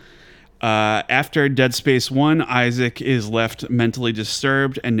Titan. After Dead Space 1, Isaac is left mentally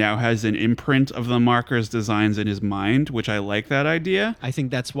disturbed and now has an imprint of the marker's designs in his mind, which I like that idea. I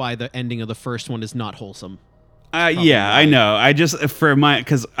think that's why the ending of the first one is not wholesome. Yeah, right. I know. I just,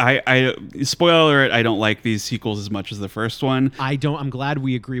 because I spoiler alert, I don't like these sequels as much as the first one. I'm glad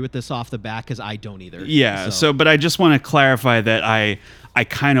we agree with this off the bat because I don't either. Yeah. But I just want to clarify that I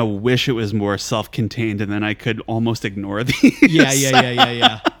kind of wish it was more self-contained, and then I could almost ignore these.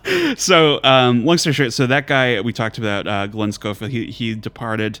 Yeah. So, long story short, so that guy we talked about, Glenn Schofield, he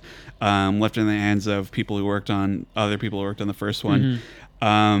departed, left in the hands of other people who worked on the first one.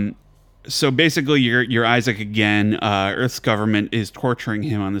 So basically, you're Isaac again. Earth's government is torturing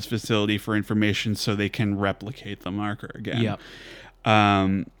him on this facility for information so they can replicate the marker again.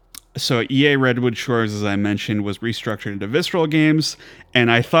 Yep. So EA Redwood Shores, as I mentioned, was restructured into Visceral Games,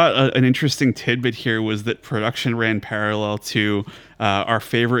 and I thought an interesting tidbit here was that production ran parallel to our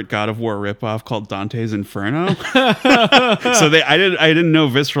favorite God of War ripoff called Dante's Inferno. So I didn't know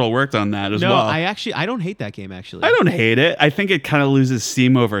Visceral worked on that as well. No, I don't hate that game actually. I don't hate it. I think it kind of loses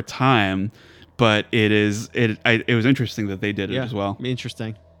steam over time, but it was interesting that they did it as well.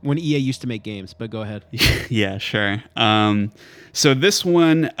 Interesting. When EA used to make games, but go ahead. Yeah, sure. So this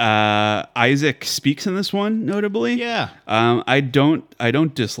one, Isaac speaks in this one, notably. Yeah. I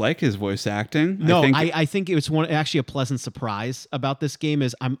don't dislike his voice acting. No, I think it was actually a pleasant surprise about this game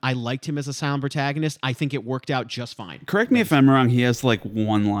is I liked him as a silent protagonist. I think it worked out just fine. Correct me if I'm wrong. He has like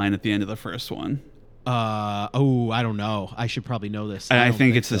one line at the end of the first one. I don't know. I should probably know this. And I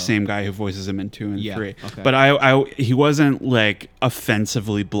think it's the same guy who voices him in 2 and 3. Okay. But he wasn't like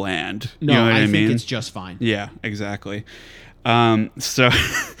offensively bland. No, you know what I think mean? it's just fine. Yeah, exactly. So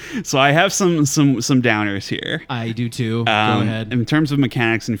I have some downers here. I do too. Go ahead. In terms of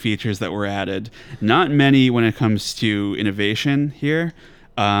mechanics and features that were added, not many when it comes to innovation here.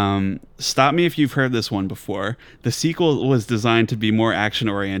 Stop me if you've heard this one before. The sequel was designed to be more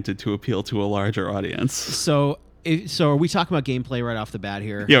action-oriented to appeal to a larger audience. So are we talking about gameplay right off the bat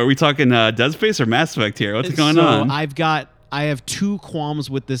here? Yeah, are we talking Dead Space or Mass Effect here? What's going on? I have 2 qualms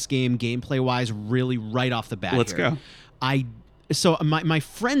with this game gameplay-wise really right off the bat. Let's go. So my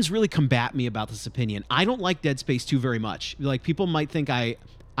friends really combat me about this opinion. I don't like Dead Space 2 very much. Like, people might think I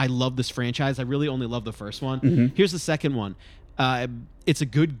love this franchise. I really only love the first one. Mm-hmm. Here's the second one. It's a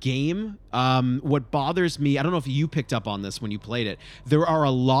good game. What bothers me, I don't know if you picked up on this when you played it, there are a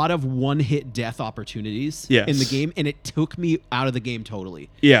lot of one-hit death opportunities in the game, and it took me out of the game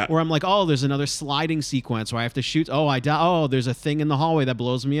totally. Yeah. Where I'm like, oh, there's another sliding sequence where I have to shoot. Oh, I die. Oh, there's a thing in the hallway that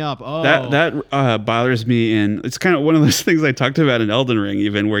blows me up. Oh. That bothers me, and it's kind of one of those things I talked about in Elden Ring,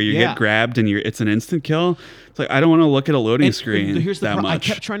 even, where you get grabbed and it's an instant kill. It's like, I don't want to look at a loading screen that much. I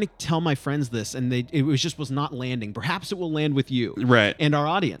kept trying to tell my friends this, and it was not landing. Perhaps it will land with you and our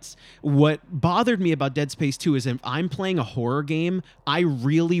audience. What bothered me about Dead Space 2 is if I'm playing a horror game,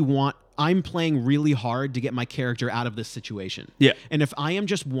 I'm playing really hard to get my character out of this situation. Yeah. And if I am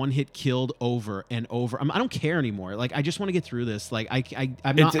just one hit killed over and over, I don't care anymore. Like, I just want to get through this. Like,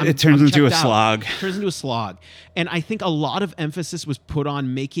 it turns into a slog. It turns into a slog. And I think a lot of emphasis was put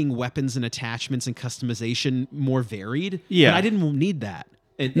on making weapons and attachments and customization more varied. Yeah. But I didn't need that.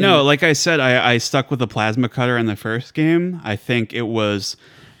 No, like I said, I stuck with the plasma cutter in the first game. I think it was,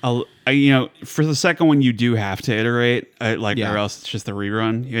 for the second one, you do have to iterate, or else it's just a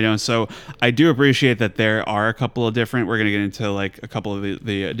rerun, So I do appreciate that there are a couple of different, we're going to get into like a couple of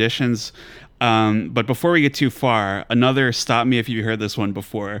the additions. But before we get too far, stop me if you heard this one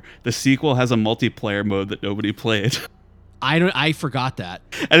before. The sequel has a multiplayer mode that nobody played. I forgot that.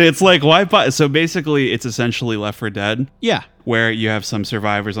 And it's like, why? So basically, it's essentially Left 4 Dead. Yeah. Where you have some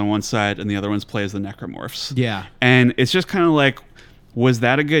survivors on one side and the other ones play as the necromorphs. Yeah. And it's just kind of like, was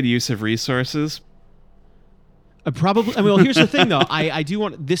that a good use of resources? Probably. I mean, well, here's the thing, though. I do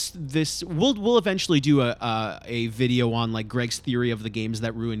want this. We'll eventually do a video on like Greg's theory of the games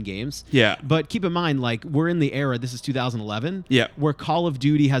that ruin games. Yeah. But keep in mind, like, we're in the era. This is 2011. Yeah. Where Call of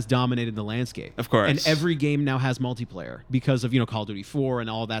Duty has dominated the landscape. Of course. And every game now has multiplayer because of Call of Duty 4 and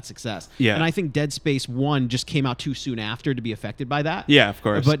all that success. Yeah. And I think Dead Space 1 just came out too soon after to be affected by that. Yeah, of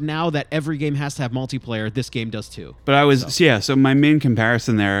course. But now that every game has to have multiplayer, this game does too. But so my main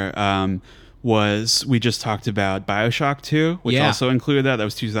comparison there. Was we just talked about BioShock 2, which also included that. That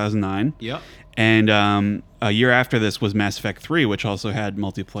was 2009. Yep. And a year after this was Mass Effect 3, which also had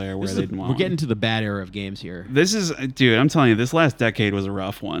multiplayer where they didn't want. We're getting to the bad era of games here. This is, dude, I'm telling you, this last decade was a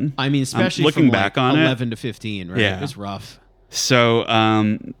rough one. I mean, especially looking from back on 11 to 15, right? Yeah. It was rough. So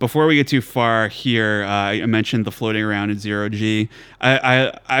before we get too far here, I mentioned the floating around in 0G.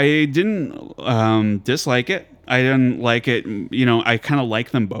 I didn't dislike it. I didn't like it. You know, I kind of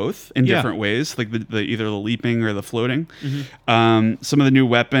like them both in Yeah. different ways, like the either the leaping or the floating. Mm-hmm. Some of the new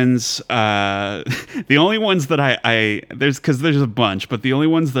weapons, the only ones that I there's a bunch, but the only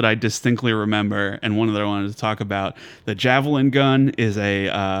ones that I distinctly remember, and one that I wanted to talk about, the javelin gun is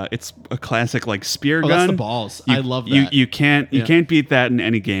it's a classic like spear Oh, gun. that's the balls. I love that. You can't beat that in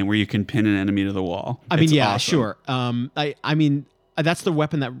any game where you can pin an enemy to the wall. I mean, It's yeah, awesome. sure. I mean, that's the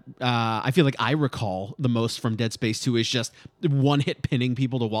weapon that I feel like I recall the most from Dead Space 2 is just one hit pinning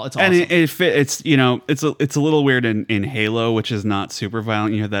people to wall. It's awesome. And it's you know it's a little weird in Halo, which is not super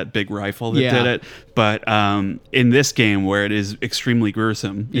violent. You have that big rifle that Yeah. did it, but in this game where it is extremely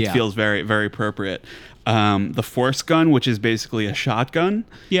gruesome, it Yeah. feels very very appropriate. The force gun, which is basically a shotgun,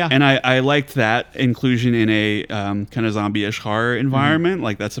 Yeah. and I liked that inclusion in a kind of zombie-ish horror environment.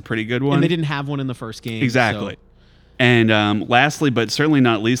 Like that's a pretty good one. and they didn't have one in the first game. Exactly. so- And lastly, but certainly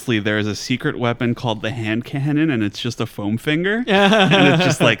not leastly, there is a secret weapon called the hand cannon, and it's just a foam finger, and it's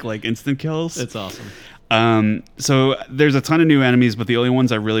just like instant kills. It's awesome. So there's a ton of new enemies, but the only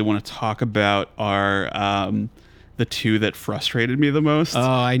ones I really want to talk about are the two that frustrated me the most. Oh,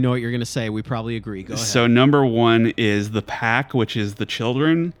 I know what you're going to say. We probably agree. Go ahead. So number one is the pack, which is the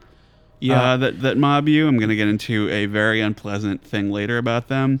children. Yeah. That mob you. I'm going to get into a very unpleasant thing later about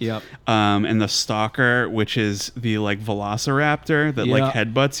them. Yep. And the stalker, which is the like velociraptor that like Yeah.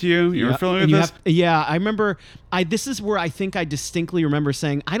 headbutts you. You're Yeah. familiar And with you this? have- yeah, I remember. This is where I think I distinctly remember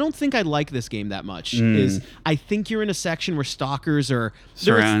saying, I don't think I like this game that much. Is I think you're in a section where stalkers are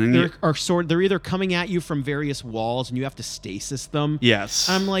Surrounding you. they're either coming at you from various walls and you have to stasis them. Yes.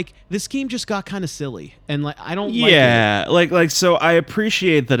 I'm like, this game just got kind of silly, and like I don't like it. Yeah, like so I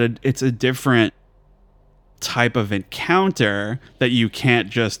appreciate that it's a different type of encounter that you can't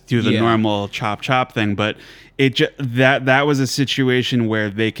just do the Yeah. normal chop thing, but that was a situation where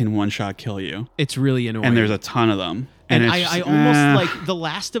they can one shot kill you, It's really annoying. and there's a ton of them. And it's I just, almost eh. like The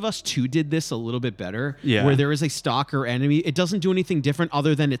Last of Us 2 did this a little bit better. Yeah. Where there is a stalker enemy. It doesn't do anything different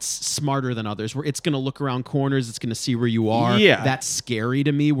other than it's smarter than others, where it's going to look around corners, it's going to see where you are. Yeah. That's scary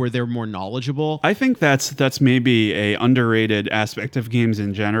to me, where they're more knowledgeable. I think that's maybe a underrated aspect of games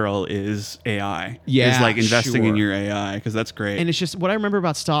in general is AI. Yeah, is like investing in sure. your AI because that's great. And it's just what I remember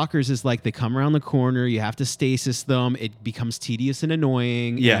about stalkers is like they come around the corner, you have to stasis them, it becomes tedious and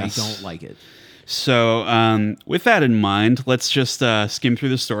annoying. Yes. And I don't like it. So with that in mind, let's just skim through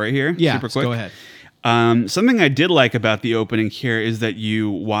the story here. Yeah, super quick. go ahead. Something I did like about the opening here is that you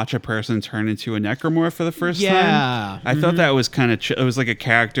watch a person turn into a necromorph for the first Yeah. time. I thought that was kind of it was like a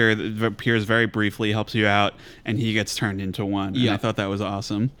character that appears very briefly, helps you out, and he gets turned into one. And Yeah. I thought that was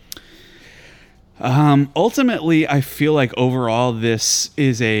awesome. Ultimately, I feel like overall this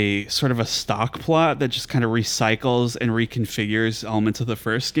is a sort of a stock plot that just kind of recycles and reconfigures elements of the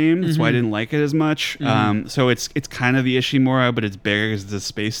first game. That's why I didn't like it as much. So it's kind of the Ishimura, but it's bigger as the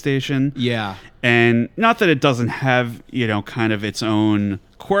space station. Yeah. And not that it doesn't have, kind of its own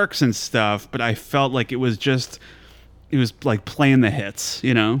quirks and stuff, but I felt like it was like playing the hits,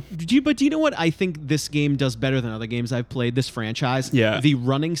 But do you know what I think this game does better than other games I've played? This franchise, Yeah. the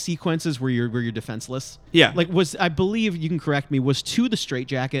running sequences where you're defenseless. Yeah. like I believe you can correct me. Was 2 the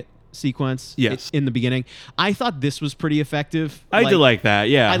straitjacket sequence? Yes. In the beginning, I thought this was pretty effective. I did like that,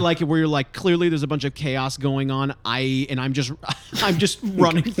 yeah. I like it where you're like clearly there's a bunch of chaos going on. I'm just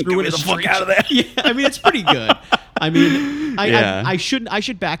running through it. me the fuck out of there. Yeah, I mean it's pretty good. I mean, Yeah. I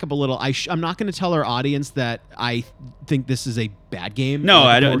should back up a little. I'm not going to tell our audience that I think this is a bad game. No, like a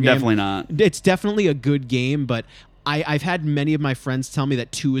I horror don't. game. Definitely not. It's definitely a good game, but I've had many of my friends tell me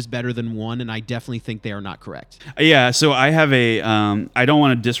that 2 is better than 1, and I definitely think they are not correct. Yeah, so I have I don't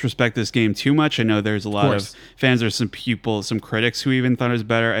want to disrespect this game too much. I know there's a lot of course. fans. There's some critics who even thought it was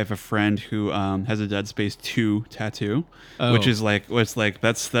better. I have a friend who has a Dead Space 2 tattoo, which is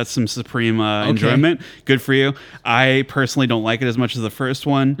that's some supreme enjoyment. Good for you. I personally don't like it as much as the first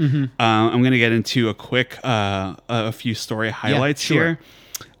one. I'm going to get into a few story highlights sure. here.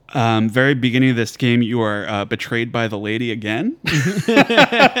 Very beginning of this game, you are betrayed by the lady again.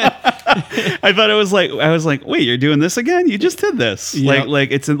 I thought it was like I was like, wait, you're doing this again? You just did this. Yep.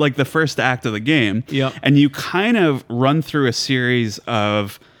 Like it's in like the first act of the game. Yep. And you kind of run through a series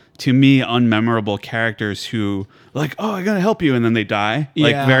of, to me, unmemorable characters who like, oh, I gotta help you, and then they die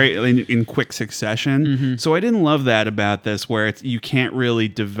like Yeah. very in quick succession. So I didn't love that about this, where you can't really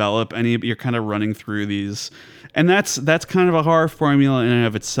develop any. You're kind of running through these. And that's kind of a horror formula in and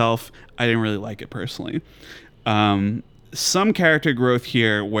of itself. I didn't really like it personally. Some character growth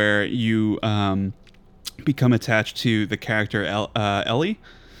here where you become attached to the character Ellie.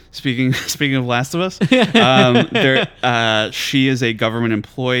 Speaking of Last of Us, she is a government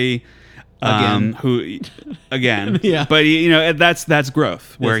employee. Who again, Yeah. but that's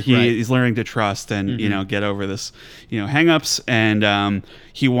growth where That's right. he's learning to trust and get over this hang-ups, and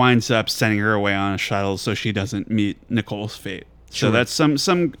he winds up sending her away on a shuttle so she doesn't meet Nicole's fate. Sure. So that's a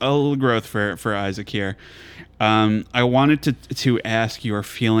little growth for Isaac here. I wanted to ask your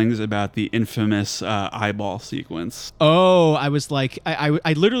feelings about the infamous eyeball sequence. Oh, I was like,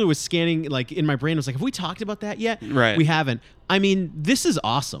 I literally was scanning, like in my brain. I was like, have we talked about that yet? Right. We haven't. I mean, this is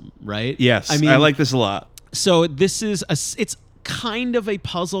awesome, right? Yes, I mean, I like this a lot. So this is it's kind of a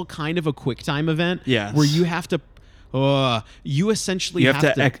puzzle, kind of a quick time event. Yes. Where you have to, you essentially You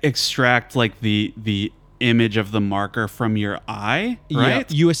have to extract like the image of the marker from your eye, right?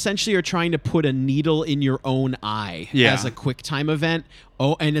 Yeah, you essentially are trying to put a needle in your own eye as a quick time event.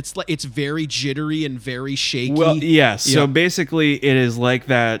 Oh, and it's like it's very jittery and very shaky. Well, yes. Yeah. So basically, it is like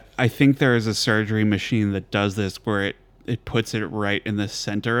that. I think there is a surgery machine that does this where it puts it right in the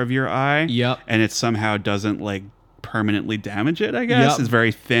center of your eye. Yep. And it somehow doesn't like permanently damage it, I guess. Yep. It's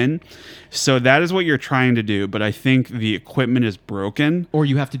very thin. So that is what you're trying to do, but I think the equipment is broken. Or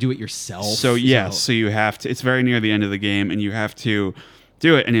you have to do it yourself. So yes, so you have to, it's very near the end of the game and you have to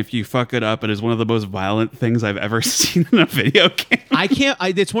do it, and if you fuck it up, it is one of the most violent things I've ever seen in a video game.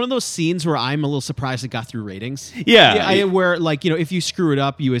 It's one of those scenes where I'm a little surprised it got through ratings. Yeah. Where like, if you screw it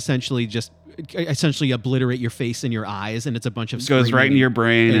up, you essentially obliterate your face and your eyes, and it's a bunch of It goes right into your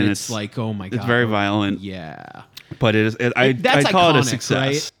brain, and it's like, oh my god, it's very violent. Yeah. But it is. I call it a success.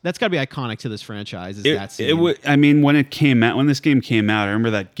 Right? That's got to be iconic to this franchise. That scene? I mean, when this game came out, I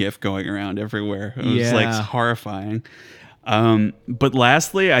remember that GIF going around everywhere. It was like horrifying. But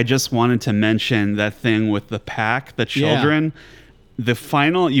lastly, I just wanted to mention that thing with the pack, the children. The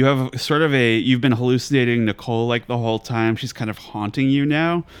final, you have you've been hallucinating Nicole like the whole time. She's kind of haunting you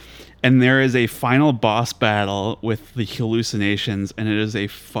now. And there is a final boss battle with the hallucinations, and it is a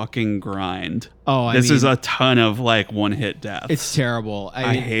fucking grind. Oh, this is a ton of like one-hit deaths. It's terrible.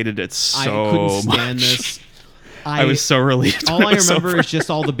 I hated it so much. I couldn't stand this. I was so relieved. All I remember is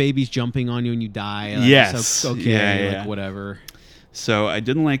just all the babies jumping on you and you die. Yes. So, okay. Like, whatever. So I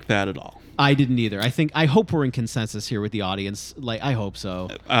didn't like that at all. I didn't either. I hope we're in consensus here with the audience. Like, I hope so.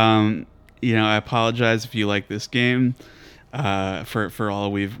 I apologize if you like this game. For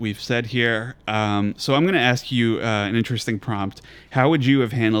all we've said here. So I'm going to ask you an interesting prompt. How would you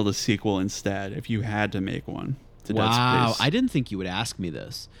have handled a sequel instead if you had to make one to Dead Space? I didn't think you would ask me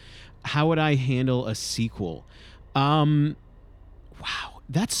this. How would I handle a sequel? Wow,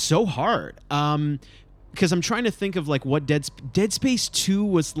 that's so hard. Because I'm trying to think of like what Dead Space 2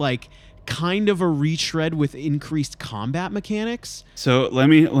 was like. Kind of a retread with increased combat mechanics. So let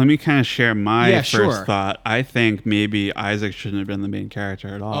me kind of share my first thought. I think maybe Isaac shouldn't have been the main character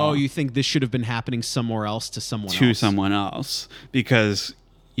at all. Oh, you think this should have been happening somewhere else to someone else because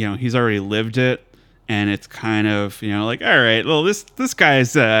he's already lived it, and it's kind of like, all right, well this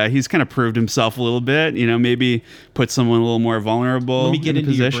guy's he's kind of proved himself a little bit. Maybe put someone a little more vulnerable. Let me get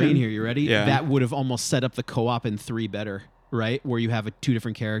into your position. brain here. You ready? Yeah. That would have almost set up the co-op in 3 better. Right, where you have two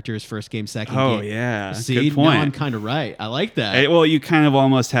different characters, first game, second game. Oh yeah, see, good point. No, I'm kind of right. I like that. Well, you kind of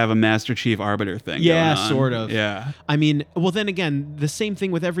almost have a Master Chief Arbiter thing. Yeah, going on. sort of. Yeah. I mean, well, then again, the same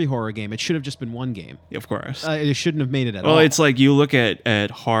thing with every horror game. It should have just been one game. Of course. It shouldn't have made it at all. Well, it's like you look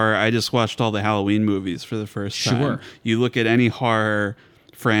at horror. I just watched all the Halloween movies for the first time. Sure. You look at any horror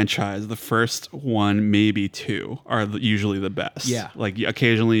franchise, the first one, maybe 2 are usually the best. Yeah. Like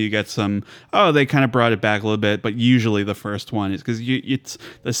occasionally you get some, they kind of brought it back a little bit, but usually the first one is because it's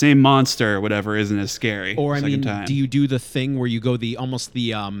the same monster or whatever isn't as scary. Or time. Do you do the thing where you go the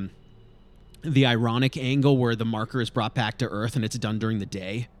ironic angle where the marker is brought back to Earth and it's done during the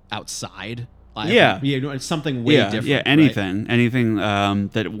day outside? It's something way different. Yeah, anything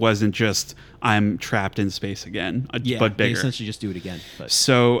that wasn't just I'm trapped in space again, but bigger. They essentially just do it again. But.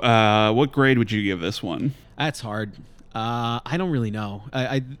 So, what grade would you give this one? That's hard. I don't really know.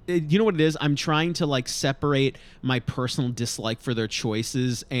 You know what it is? I'm trying to like separate my personal dislike for their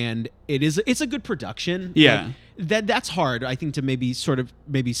choices, and it's a good production. Yeah. That's hard. I think to maybe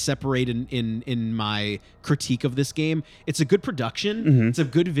separate in my critique of this game. It's a good production. Mm-hmm. It's a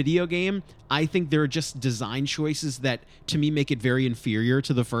good video game. I think there are just design choices that to me make it very inferior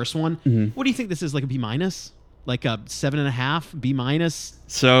to the first one. Mm-hmm. What do you think this is? Like a B-? Like a 7.5, B-?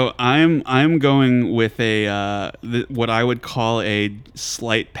 So I'm going with what I would call a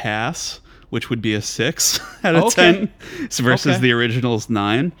slight pass, which would be a 6 out of 10 versus the original's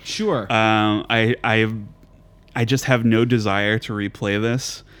 9. Sure. I just have no desire to replay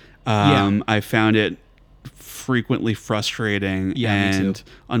this. I found it frequently frustrating and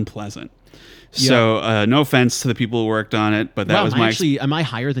unpleasant. So no offense to the people who worked on it, but that was my am I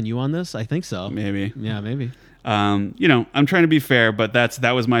higher than you on this? I think so. maybe. Yeah, maybe. I'm trying to be fair, but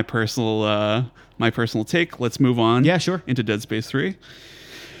that was my personal take. Let's move on. Yeah, sure. Into Dead Space 3.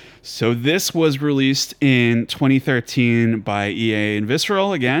 So this was released in 2013 by EA and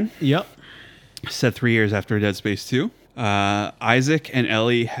Visceral again. Yep. Set 3 years after Dead Space 2. Isaac and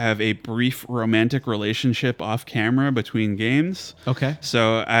Ellie have a brief romantic relationship off camera between games. Okay.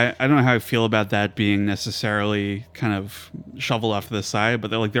 So I don't know how I feel about that being necessarily kind of shoveled off to the side,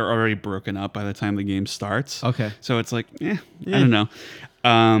 but they're already broken up by the time the game starts. Okay. So it's like, I don't know.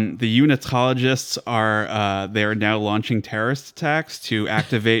 The unitologists are now launching terrorist attacks to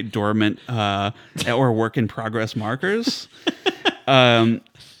activate dormant or work in progress markers. So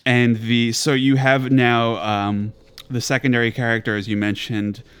you have now the secondary character, as you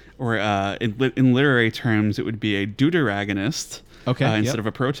mentioned, or in literary terms, it would be a deuteragonist. Okay. Instead of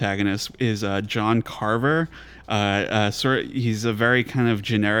a protagonist, is John Carver. He's a very kind of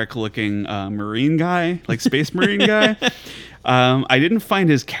generic-looking marine guy, like space marine guy. I didn't find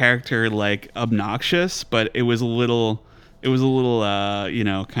his character obnoxious, but it was a little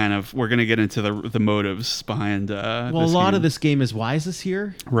kind of, we're going to get into the motives behind a lot of this game is, why is this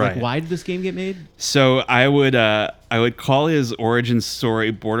here? Right. Why did this game get made? So I would call his origin story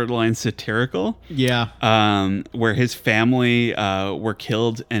borderline satirical. Yeah. Where his family were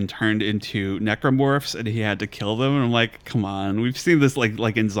killed and turned into necromorphs, and he had to kill them. And I'm like, come on, we've seen this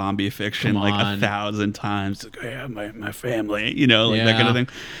like in zombie fiction 1,000 times. Like, yeah, my family, that kind of thing.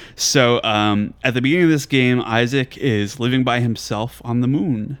 So at the beginning of this game, Isaac is living by himself on the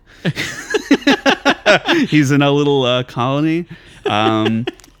moon. He's in a little colony.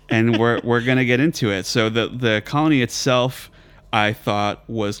 And we're gonna get into it. So the colony itself, I thought,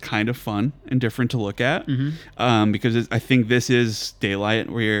 was kind of fun and different to look at, because I think this is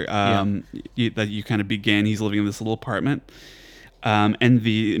daylight, where you kind of begin. He's living in this little apartment, and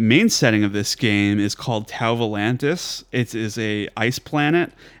the main setting of this game is called Tau Volantis. It is a ice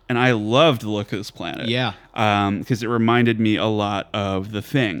planet, and I loved the look of this planet. Yeah, because it reminded me a lot of The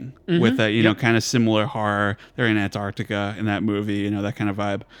Thing, with a kind of similar horror. They're in Antarctica in that movie, that kind of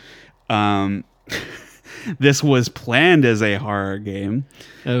vibe. This was planned as a horror game.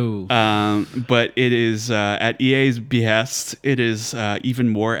 But it is at EA's behest. It is even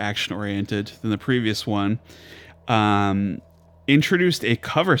more action oriented than the previous one. Introduced a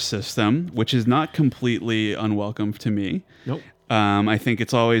cover system, which is not completely unwelcome to me. Nope. I think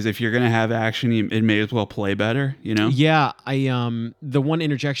it's always, if you're gonna have action, it may as well play better. Yeah. The one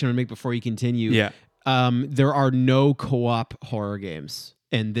interjection I would make before you continue. Yeah. There are no co-op horror games,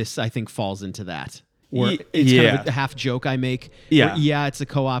 and this, I think, falls into that. Where it's kind of a half joke I make. Yeah. It's a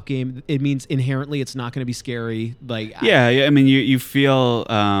co-op game. It means inherently it's not going to be scary. I mean, you feel.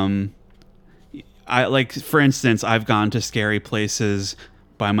 For instance, I've gone to scary places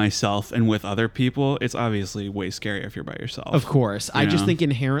by myself and with other people. It's obviously way scarier if you're by yourself. Of course. I just think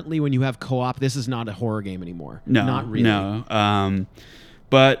inherently when you have co-op, this is not a horror game anymore. No, not really. No.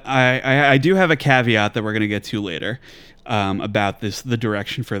 But I do have a caveat that we're going to get to later. About the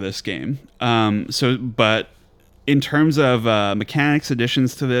direction for this game. But in terms of mechanics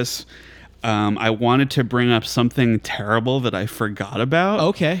additions to this, I wanted to bring up something terrible that I forgot about.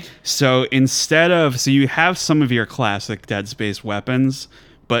 Okay. So you have some of your classic Dead Space weapons,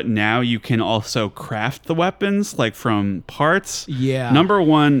 but now you can also craft the weapons from parts. Yeah. Number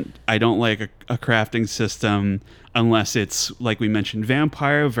one, I don't like a crafting system unless it's, like we mentioned,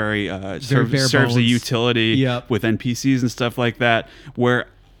 Vampire, very serves a utility with NPCs and stuff like that, where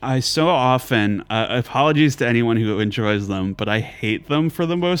I so often, apologies to anyone who enjoys them, but I hate them for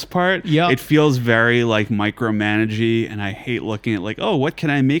the most part. Yep. It feels very micromanagey, and I hate looking at what can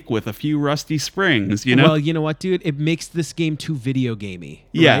I make with a few rusty springs, Well, you know what, dude? It makes this game too video gamey.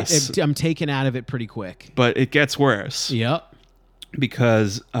 Right? Yes. I'm taken out of it pretty quick. But it gets worse. Yep.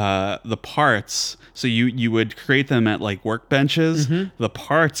 Because the parts, so you would create them at workbenches. The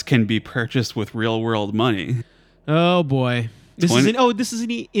parts can be purchased with real world money. Oh boy, it's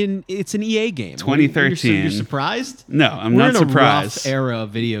an EA game. 2013. You're surprised? No, I'm We're not in a surprised. rough era of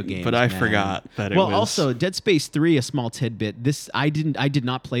video games, but I man. forgot that it was. was. Well, also Dead Space 3, a small tidbit. I did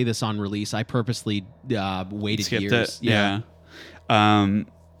not play this on release. I purposely waited Skipped years. It. Yeah.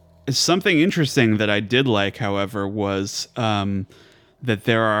 Something interesting that I did like, however, was that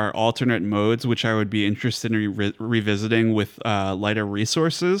there are alternate modes which I would be interested in revisiting with lighter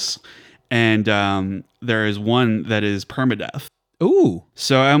resources, and there is one that is permadeath. Ooh.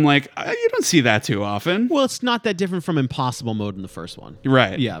 So I'm like, you don't see that too often. Well, it's not that different from impossible mode in the first one.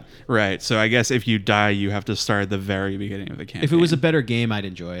 Right. Yeah. Right. So I guess if you die, you have to start at the very beginning of the campaign. If it was a better game, I'd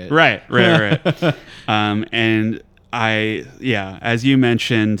enjoy it. Right. And as you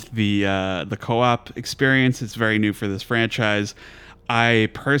mentioned, the co-op experience is very new for this franchise. I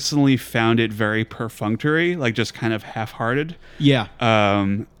personally found it very perfunctory, like just kind of half-hearted. Yeah.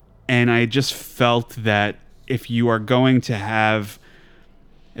 And I just felt that if you are going to have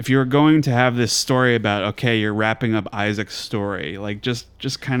this story about, okay, you're wrapping up Isaac's story, like just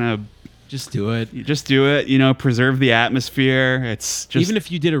kind of just do it. Just do it. Preserve the atmosphere. It's just, even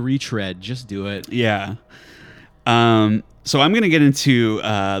if you did a retread, just do it. Yeah. So I'm gonna get into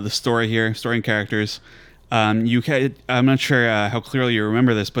the story here, story and characters. I'm not sure how clearly you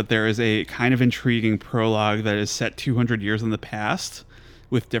remember this, but there is a kind of intriguing prologue that is set 200 years in the past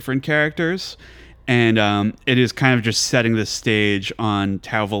with different characters. And it is kind of just setting the stage on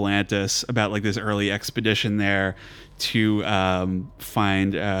Tau Volantis about like this early expedition there to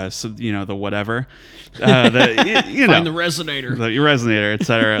find the whatever, find the resonator,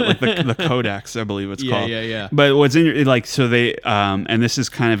 etc. Like the Codex, I believe it's called. Yeah. But what's in like so they and this is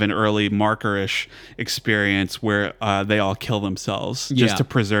kind of an early markerish experience where they all kill themselves just to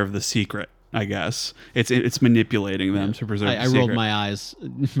preserve the secret. I guess it's manipulating them to preserve. I rolled my eyes,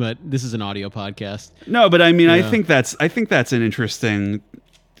 but this is an audio podcast. No, but I mean, I think that's an interesting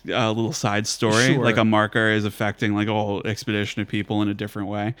little side story. Sure. Like a marker is affecting like a whole expedition of people in a different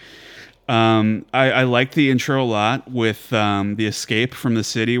way. I like the intro a lot with the escape from the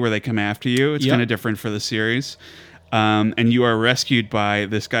city where they come after you. It's kind of different for the series. And you are rescued by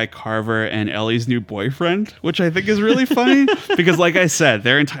this guy Carver and Ellie's new boyfriend, which I think is really funny because, like I said,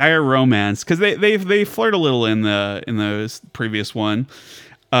 their entire romance, because they flirt a little in the previous one,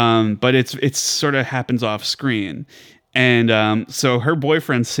 but it's sort of happens off screen, and so her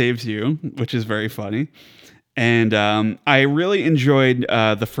boyfriend saves you, which is very funny. And I really enjoyed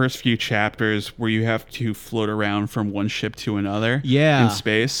the first few chapters where you have to float around from one ship to another in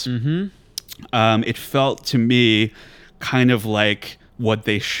space. Mm-hmm. It felt to me kind of like what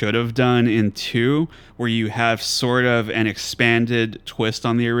they should have done in 2, where you have sort of an expanded twist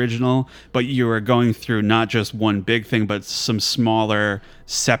on the original, but you are going through not just one big thing, but some smaller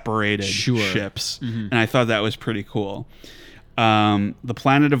separated ships. Mm-hmm. And I thought that was pretty cool. The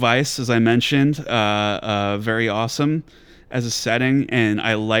Planet of Ice, as I mentioned, very awesome as a setting, and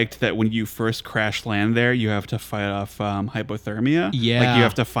I liked that when you first crash land there, you have to fight off hypothermia. Yeah, like you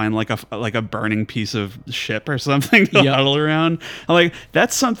have to find like a burning piece of ship or something to huddle around. I'm like,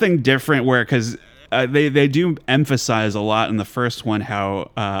 that's something different, where because they do emphasize a lot in the first one how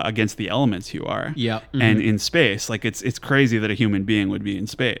against the elements you are. Yeah, mm-hmm. And in space, like it's crazy that a human being would be in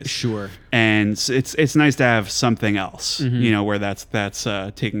space. Sure, and it's nice to have something else, mm-hmm. Where that's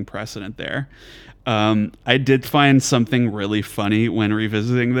taking precedent there. I did find something really funny when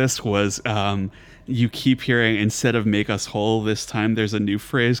revisiting this was you keep hearing, instead of "make us whole" this time, there's a new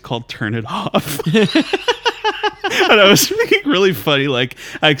phrase called "turn it off." And I was thinking really funny, like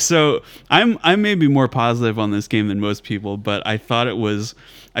so I'm maybe more positive on this game than most people, but I thought it was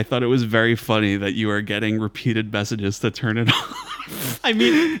very funny that you are getting repeated messages to turn it off. I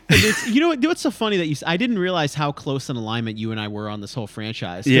mean, it's what's so funny that I didn't realize how close an alignment you and I were on this whole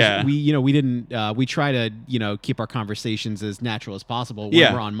franchise. Yeah, we try to keep our conversations as natural as possible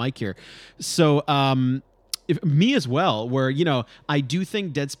when we're on mic here. So me as well, where I do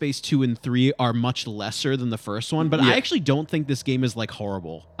think Dead Space 2 and 3 are much lesser than the first one, but I actually don't think this game is like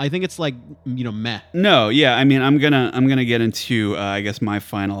horrible. I think it's like meh. No, yeah, I mean, I'm gonna get into I guess my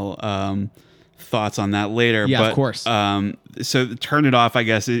final thoughts on that later. Yeah, but, of course. So turn it off, I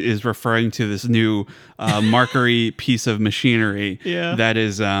guess, is referring to this new markery piece of machinery that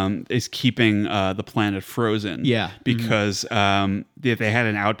is keeping the planet frozen. Yeah, because they had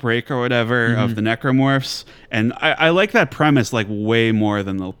an outbreak or whatever of the necromorphs, and I like that premise like way more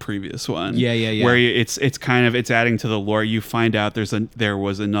than the previous one. Yeah. Where it's kind of adding to the lore. You find out there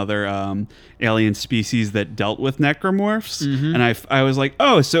was another alien species that dealt with necromorphs, and I was like,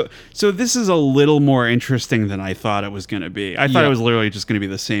 oh, so this is a little more interesting than I thought it was going to be. I thought it was literally just going to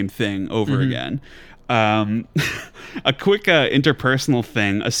be the same thing over again. A quick interpersonal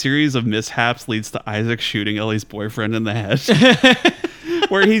thing: a series of mishaps leads to Isaac shooting Ellie's boyfriend in the head.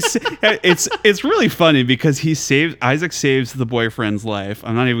 Where it's really funny because Isaac saves the boyfriend's life.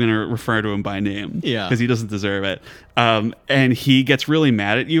 I'm not even going to refer to him by name, because he doesn't deserve it. And he gets really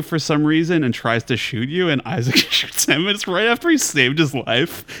mad at you for some reason and tries to shoot you, and Isaac shoots him. And it's right after he saved his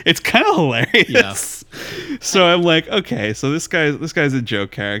life. It's kind of hilarious. Yeah. So I'm like, okay, so this guy's a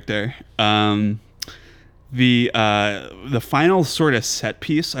joke character. the final sort of set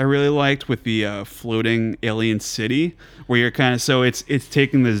piece I really liked with the floating alien city, where you're kind of, so it's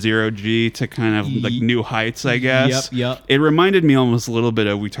taking the 0G to kind of like new heights, I guess. Yep. It reminded me almost a little bit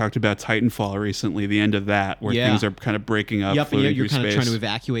of, we talked about Titanfall recently, the end of that, where things are kind of breaking up. Yep, and you're kind space. of trying to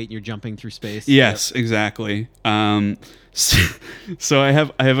evacuate and you're jumping through space. Yes, exactly. So I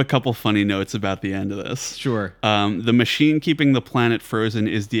have a couple funny notes about the end of this. Sure. The machine keeping the planet frozen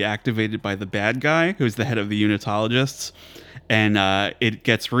is deactivated by the bad guy, who's the head of the Unitologists, and it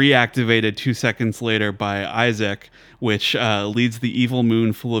gets reactivated 2 seconds later by Isaac, which leads the evil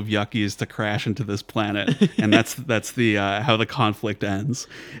moon full of yuckies to crash into this planet, and that's the how the conflict ends.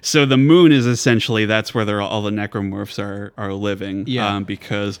 So the moon is essentially, that's where all the necromorphs are living. Yeah.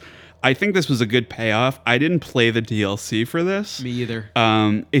 Because I think this was a good payoff. I didn't play the DLC for this. Me either.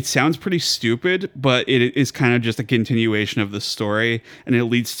 It sounds pretty stupid, but it is kind of just a continuation of the story, and it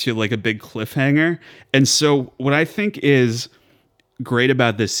leads to like a big cliffhanger. And so what I think is great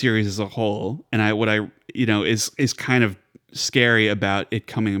about this series as a whole, and is kind of scary about it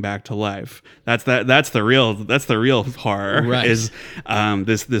coming back to life. That's the real horror, right. Is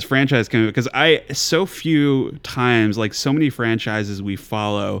this franchise coming, because so few times, like so many franchises we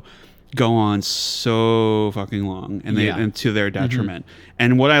follow go on so fucking long, and and to their detriment.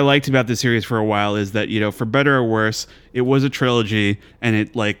 And what I liked about the series for a while is that, for better or worse, it was a trilogy, and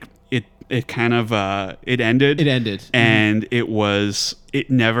it kind of it ended. And it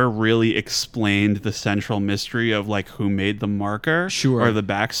never really explained the central mystery of like who made the marker, or the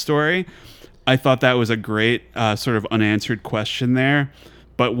backstory. I thought that was a great sort of unanswered question there.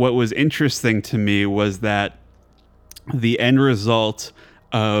 But what was interesting to me was that the end result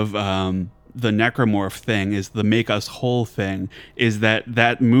of the necromorph thing, is the make us whole thing, is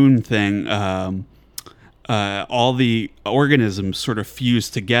that moon thing, all the organisms sort of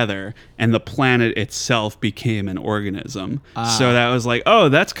fused together, and the planet itself became an organism. So that was like, oh,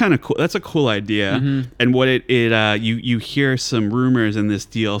 that's kind of cool. That's a cool idea. And what you hear some rumors in this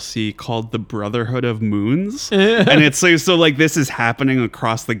DLC called the Brotherhood of Moons, and it's so like this is happening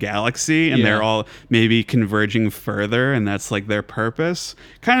across the galaxy, and they're all maybe converging further, and that's like their purpose.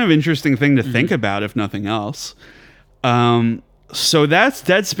 Kind of interesting thing to think about, if nothing else. So that's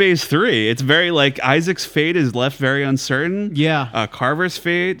Dead Space 3. It's very like Isaac's fate is left very uncertain. Yeah. Carver's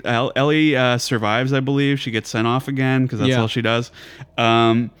fate, Ellie survives, I believe. She gets sent off again because that's all she does.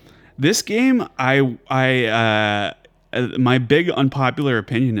 This game, my big unpopular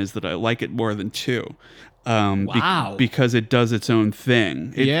opinion is that I like it more than 2. Wow. Because it does its own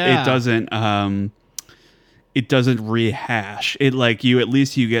thing. It doesn't rehash it. Like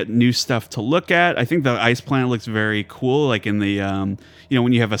you get new stuff to look at. I think the ice planet looks very cool. Like in the,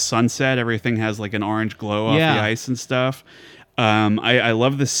 when you have a sunset, everything has like an orange glow off the ice and stuff. I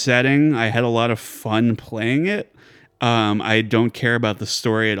love the setting. I had a lot of fun playing it. I don't care about the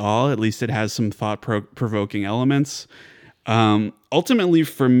story at all. At least it has some thought-provoking elements. Ultimately,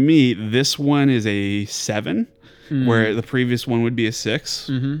 for me, this one is a 7, where the previous one would be a 6.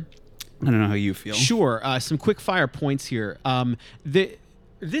 I don't know how you feel. Sure. Some quick fire points here.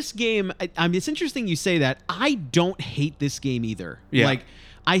 This game, it's interesting you say that. I don't hate this game either. Yeah. Like,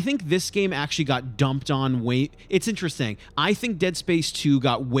 I think this game actually got dumped on it's interesting. I think Dead Space 2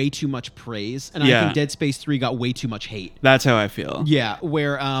 got way too much praise, and I think Dead Space 3 got way too much hate. That's how I feel. Yeah,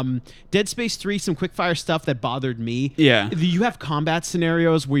 where Dead Space 3, some quickfire stuff that bothered me. Yeah. You have combat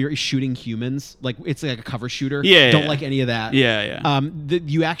scenarios where you're shooting humans, like it's like a cover shooter. Yeah. Don't like any of that. Yeah.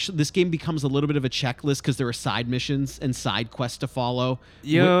 This game becomes a little bit of a checklist because there are side missions and side quests to follow.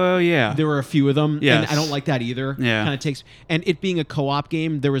 Yeah. There were a few of them, yes. and I don't like that either. Yeah. Kind of takes, and it being a co-op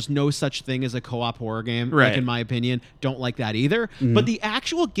game, there was no such thing as a co-op horror game, right. like in my opinion. Don't like that either. But the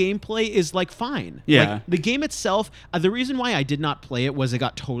actual gameplay is like fine. Yeah. Like, the game itself, the reason why I did not play it was it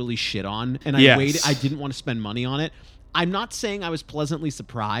got totally shit on, and I waited. I didn't want to spend money on it. I'm not saying I was pleasantly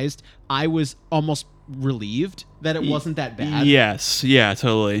surprised. I was almost relieved that it wasn't that bad. Yes. Yeah,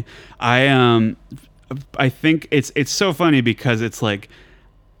 totally. I think it's so funny because it's like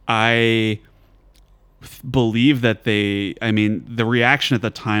I believe that the reaction at the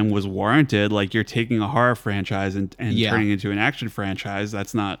time was warranted. Like, you're taking a horror franchise and turning it into an action franchise.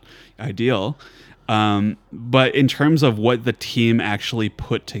 That's not ideal. But in terms of what the team actually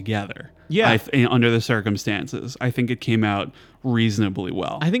put together, under the circumstances, I think it came out reasonplus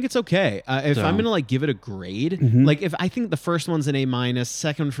well. I think it's okay. If I'm gonna like give it a grade, like if I think the first one's an A-,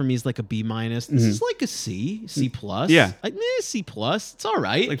 second one for me is like a B-. This is like a C+. Yeah, like C+. It's all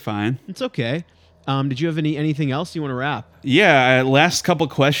right. Like fine. It's okay. Did you have anything else you want to wrap? Yeah, last couple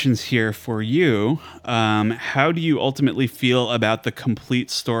questions here for you. How do you ultimately feel about the complete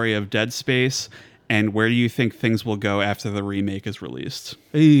story of Dead Space? and where do you think things will go after the remake is released?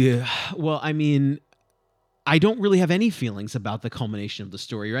 Yeah. Well, I mean, I don't really have any feelings about the culmination of the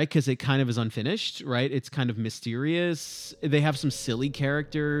story, right? Because it kind of is unfinished, right? It's kind of mysterious. They have some silly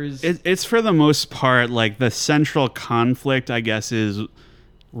characters. It's for the most part, like, the central conflict, I guess, is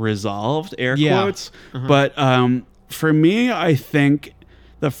resolved, air quotes. But for me, I think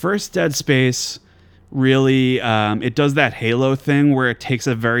the first Dead Space really, it does that Halo thing where it takes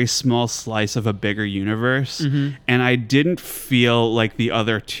a very small slice of a bigger universe. And I didn't feel like the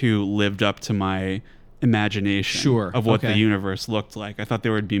other two lived up to my imagination of what the universe looked like. I thought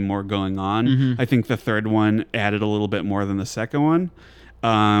there would be more going on. I think the third one added a little bit more than the second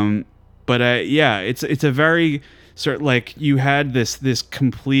one. But yeah, it's a very sort of like, you had this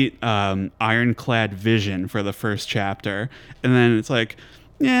complete ironclad vision for the first chapter, and then it's like,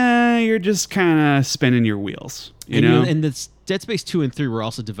 yeah, you're just kind of spinning your wheels, you know? And the Dead Space 2 and 3 were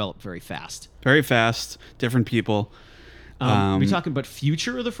also developed very fast. Very fast, different people. We're talking about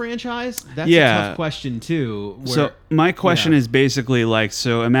future of the franchise? That's a tough question, too. So my question is basically like,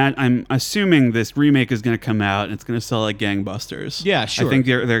 so I'm assuming this remake is going to come out and it's going to sell like gangbusters. Yeah, sure. I think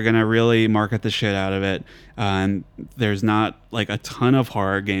they're going to really market the shit out of it. There's not like a ton of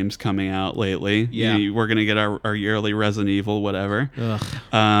horror games coming out lately. Yeah. We're going to get our yearly Resident Evil, whatever.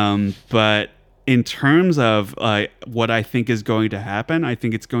 But in terms of what I think is going to happen, I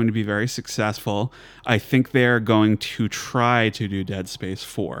think it's going to be very successful. I think they're going to try to do Dead Space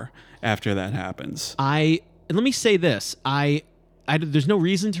 4 after that happens. Let me say this. There's no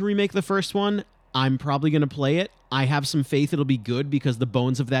reason to remake the first one. I'm probably going to play it. I have some faith it'll be good because the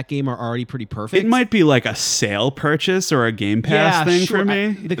bones of that game are already pretty perfect. It might be like a sale purchase or a Game Pass thing for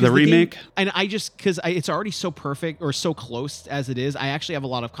me, the remake. And I just, because it's already so perfect or so close as it is, I actually have a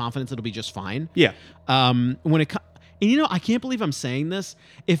lot of confidence it'll be just fine. Yeah. And you know, I can't believe I'm saying this.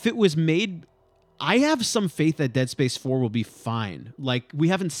 If it was made, I have some faith that Dead Space 4 will be fine. Like, we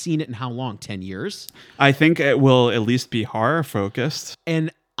haven't seen it in how long? 10 years? I think it will at least be horror focused.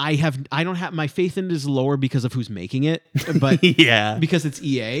 And I don't have, my faith in it is lower because of who's making it, but yeah, because it's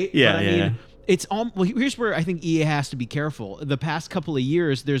EA. Yeah, but I mean, it's all, well, here's where I think EA has to be careful. The past couple of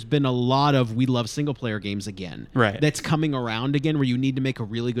years, there's been a lot of we love single player games again. Right. That's coming around again, where you need to make a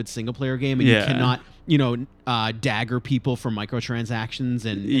really good single player game, and you cannot, dagger people for microtransactions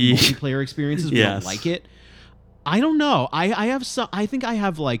and multiplayer experiences. We don't like it. I don't know. I have some. I think I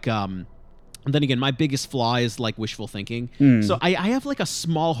have like. And then again, my biggest flaw is like wishful thinking. So I have like a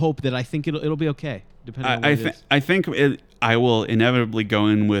small hope that I think it'll be okay, depending on what it is. I think I will inevitably go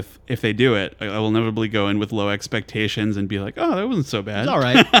in with, if they do it, I will inevitably go in with low expectations and be like, oh, that wasn't so bad. It's all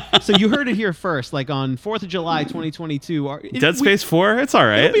right. So you heard it here first. Like on 4th of July, 2022. Dead Space 4, it's all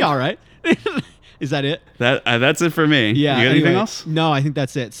right. It'll be all right. Is that it? That's it for me. Yeah. You got anything else? No, I think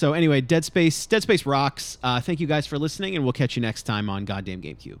that's it. So anyway, Dead Space rocks. Thank you guys for listening, and we'll catch you next time on Goddamn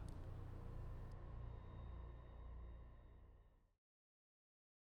GameCube.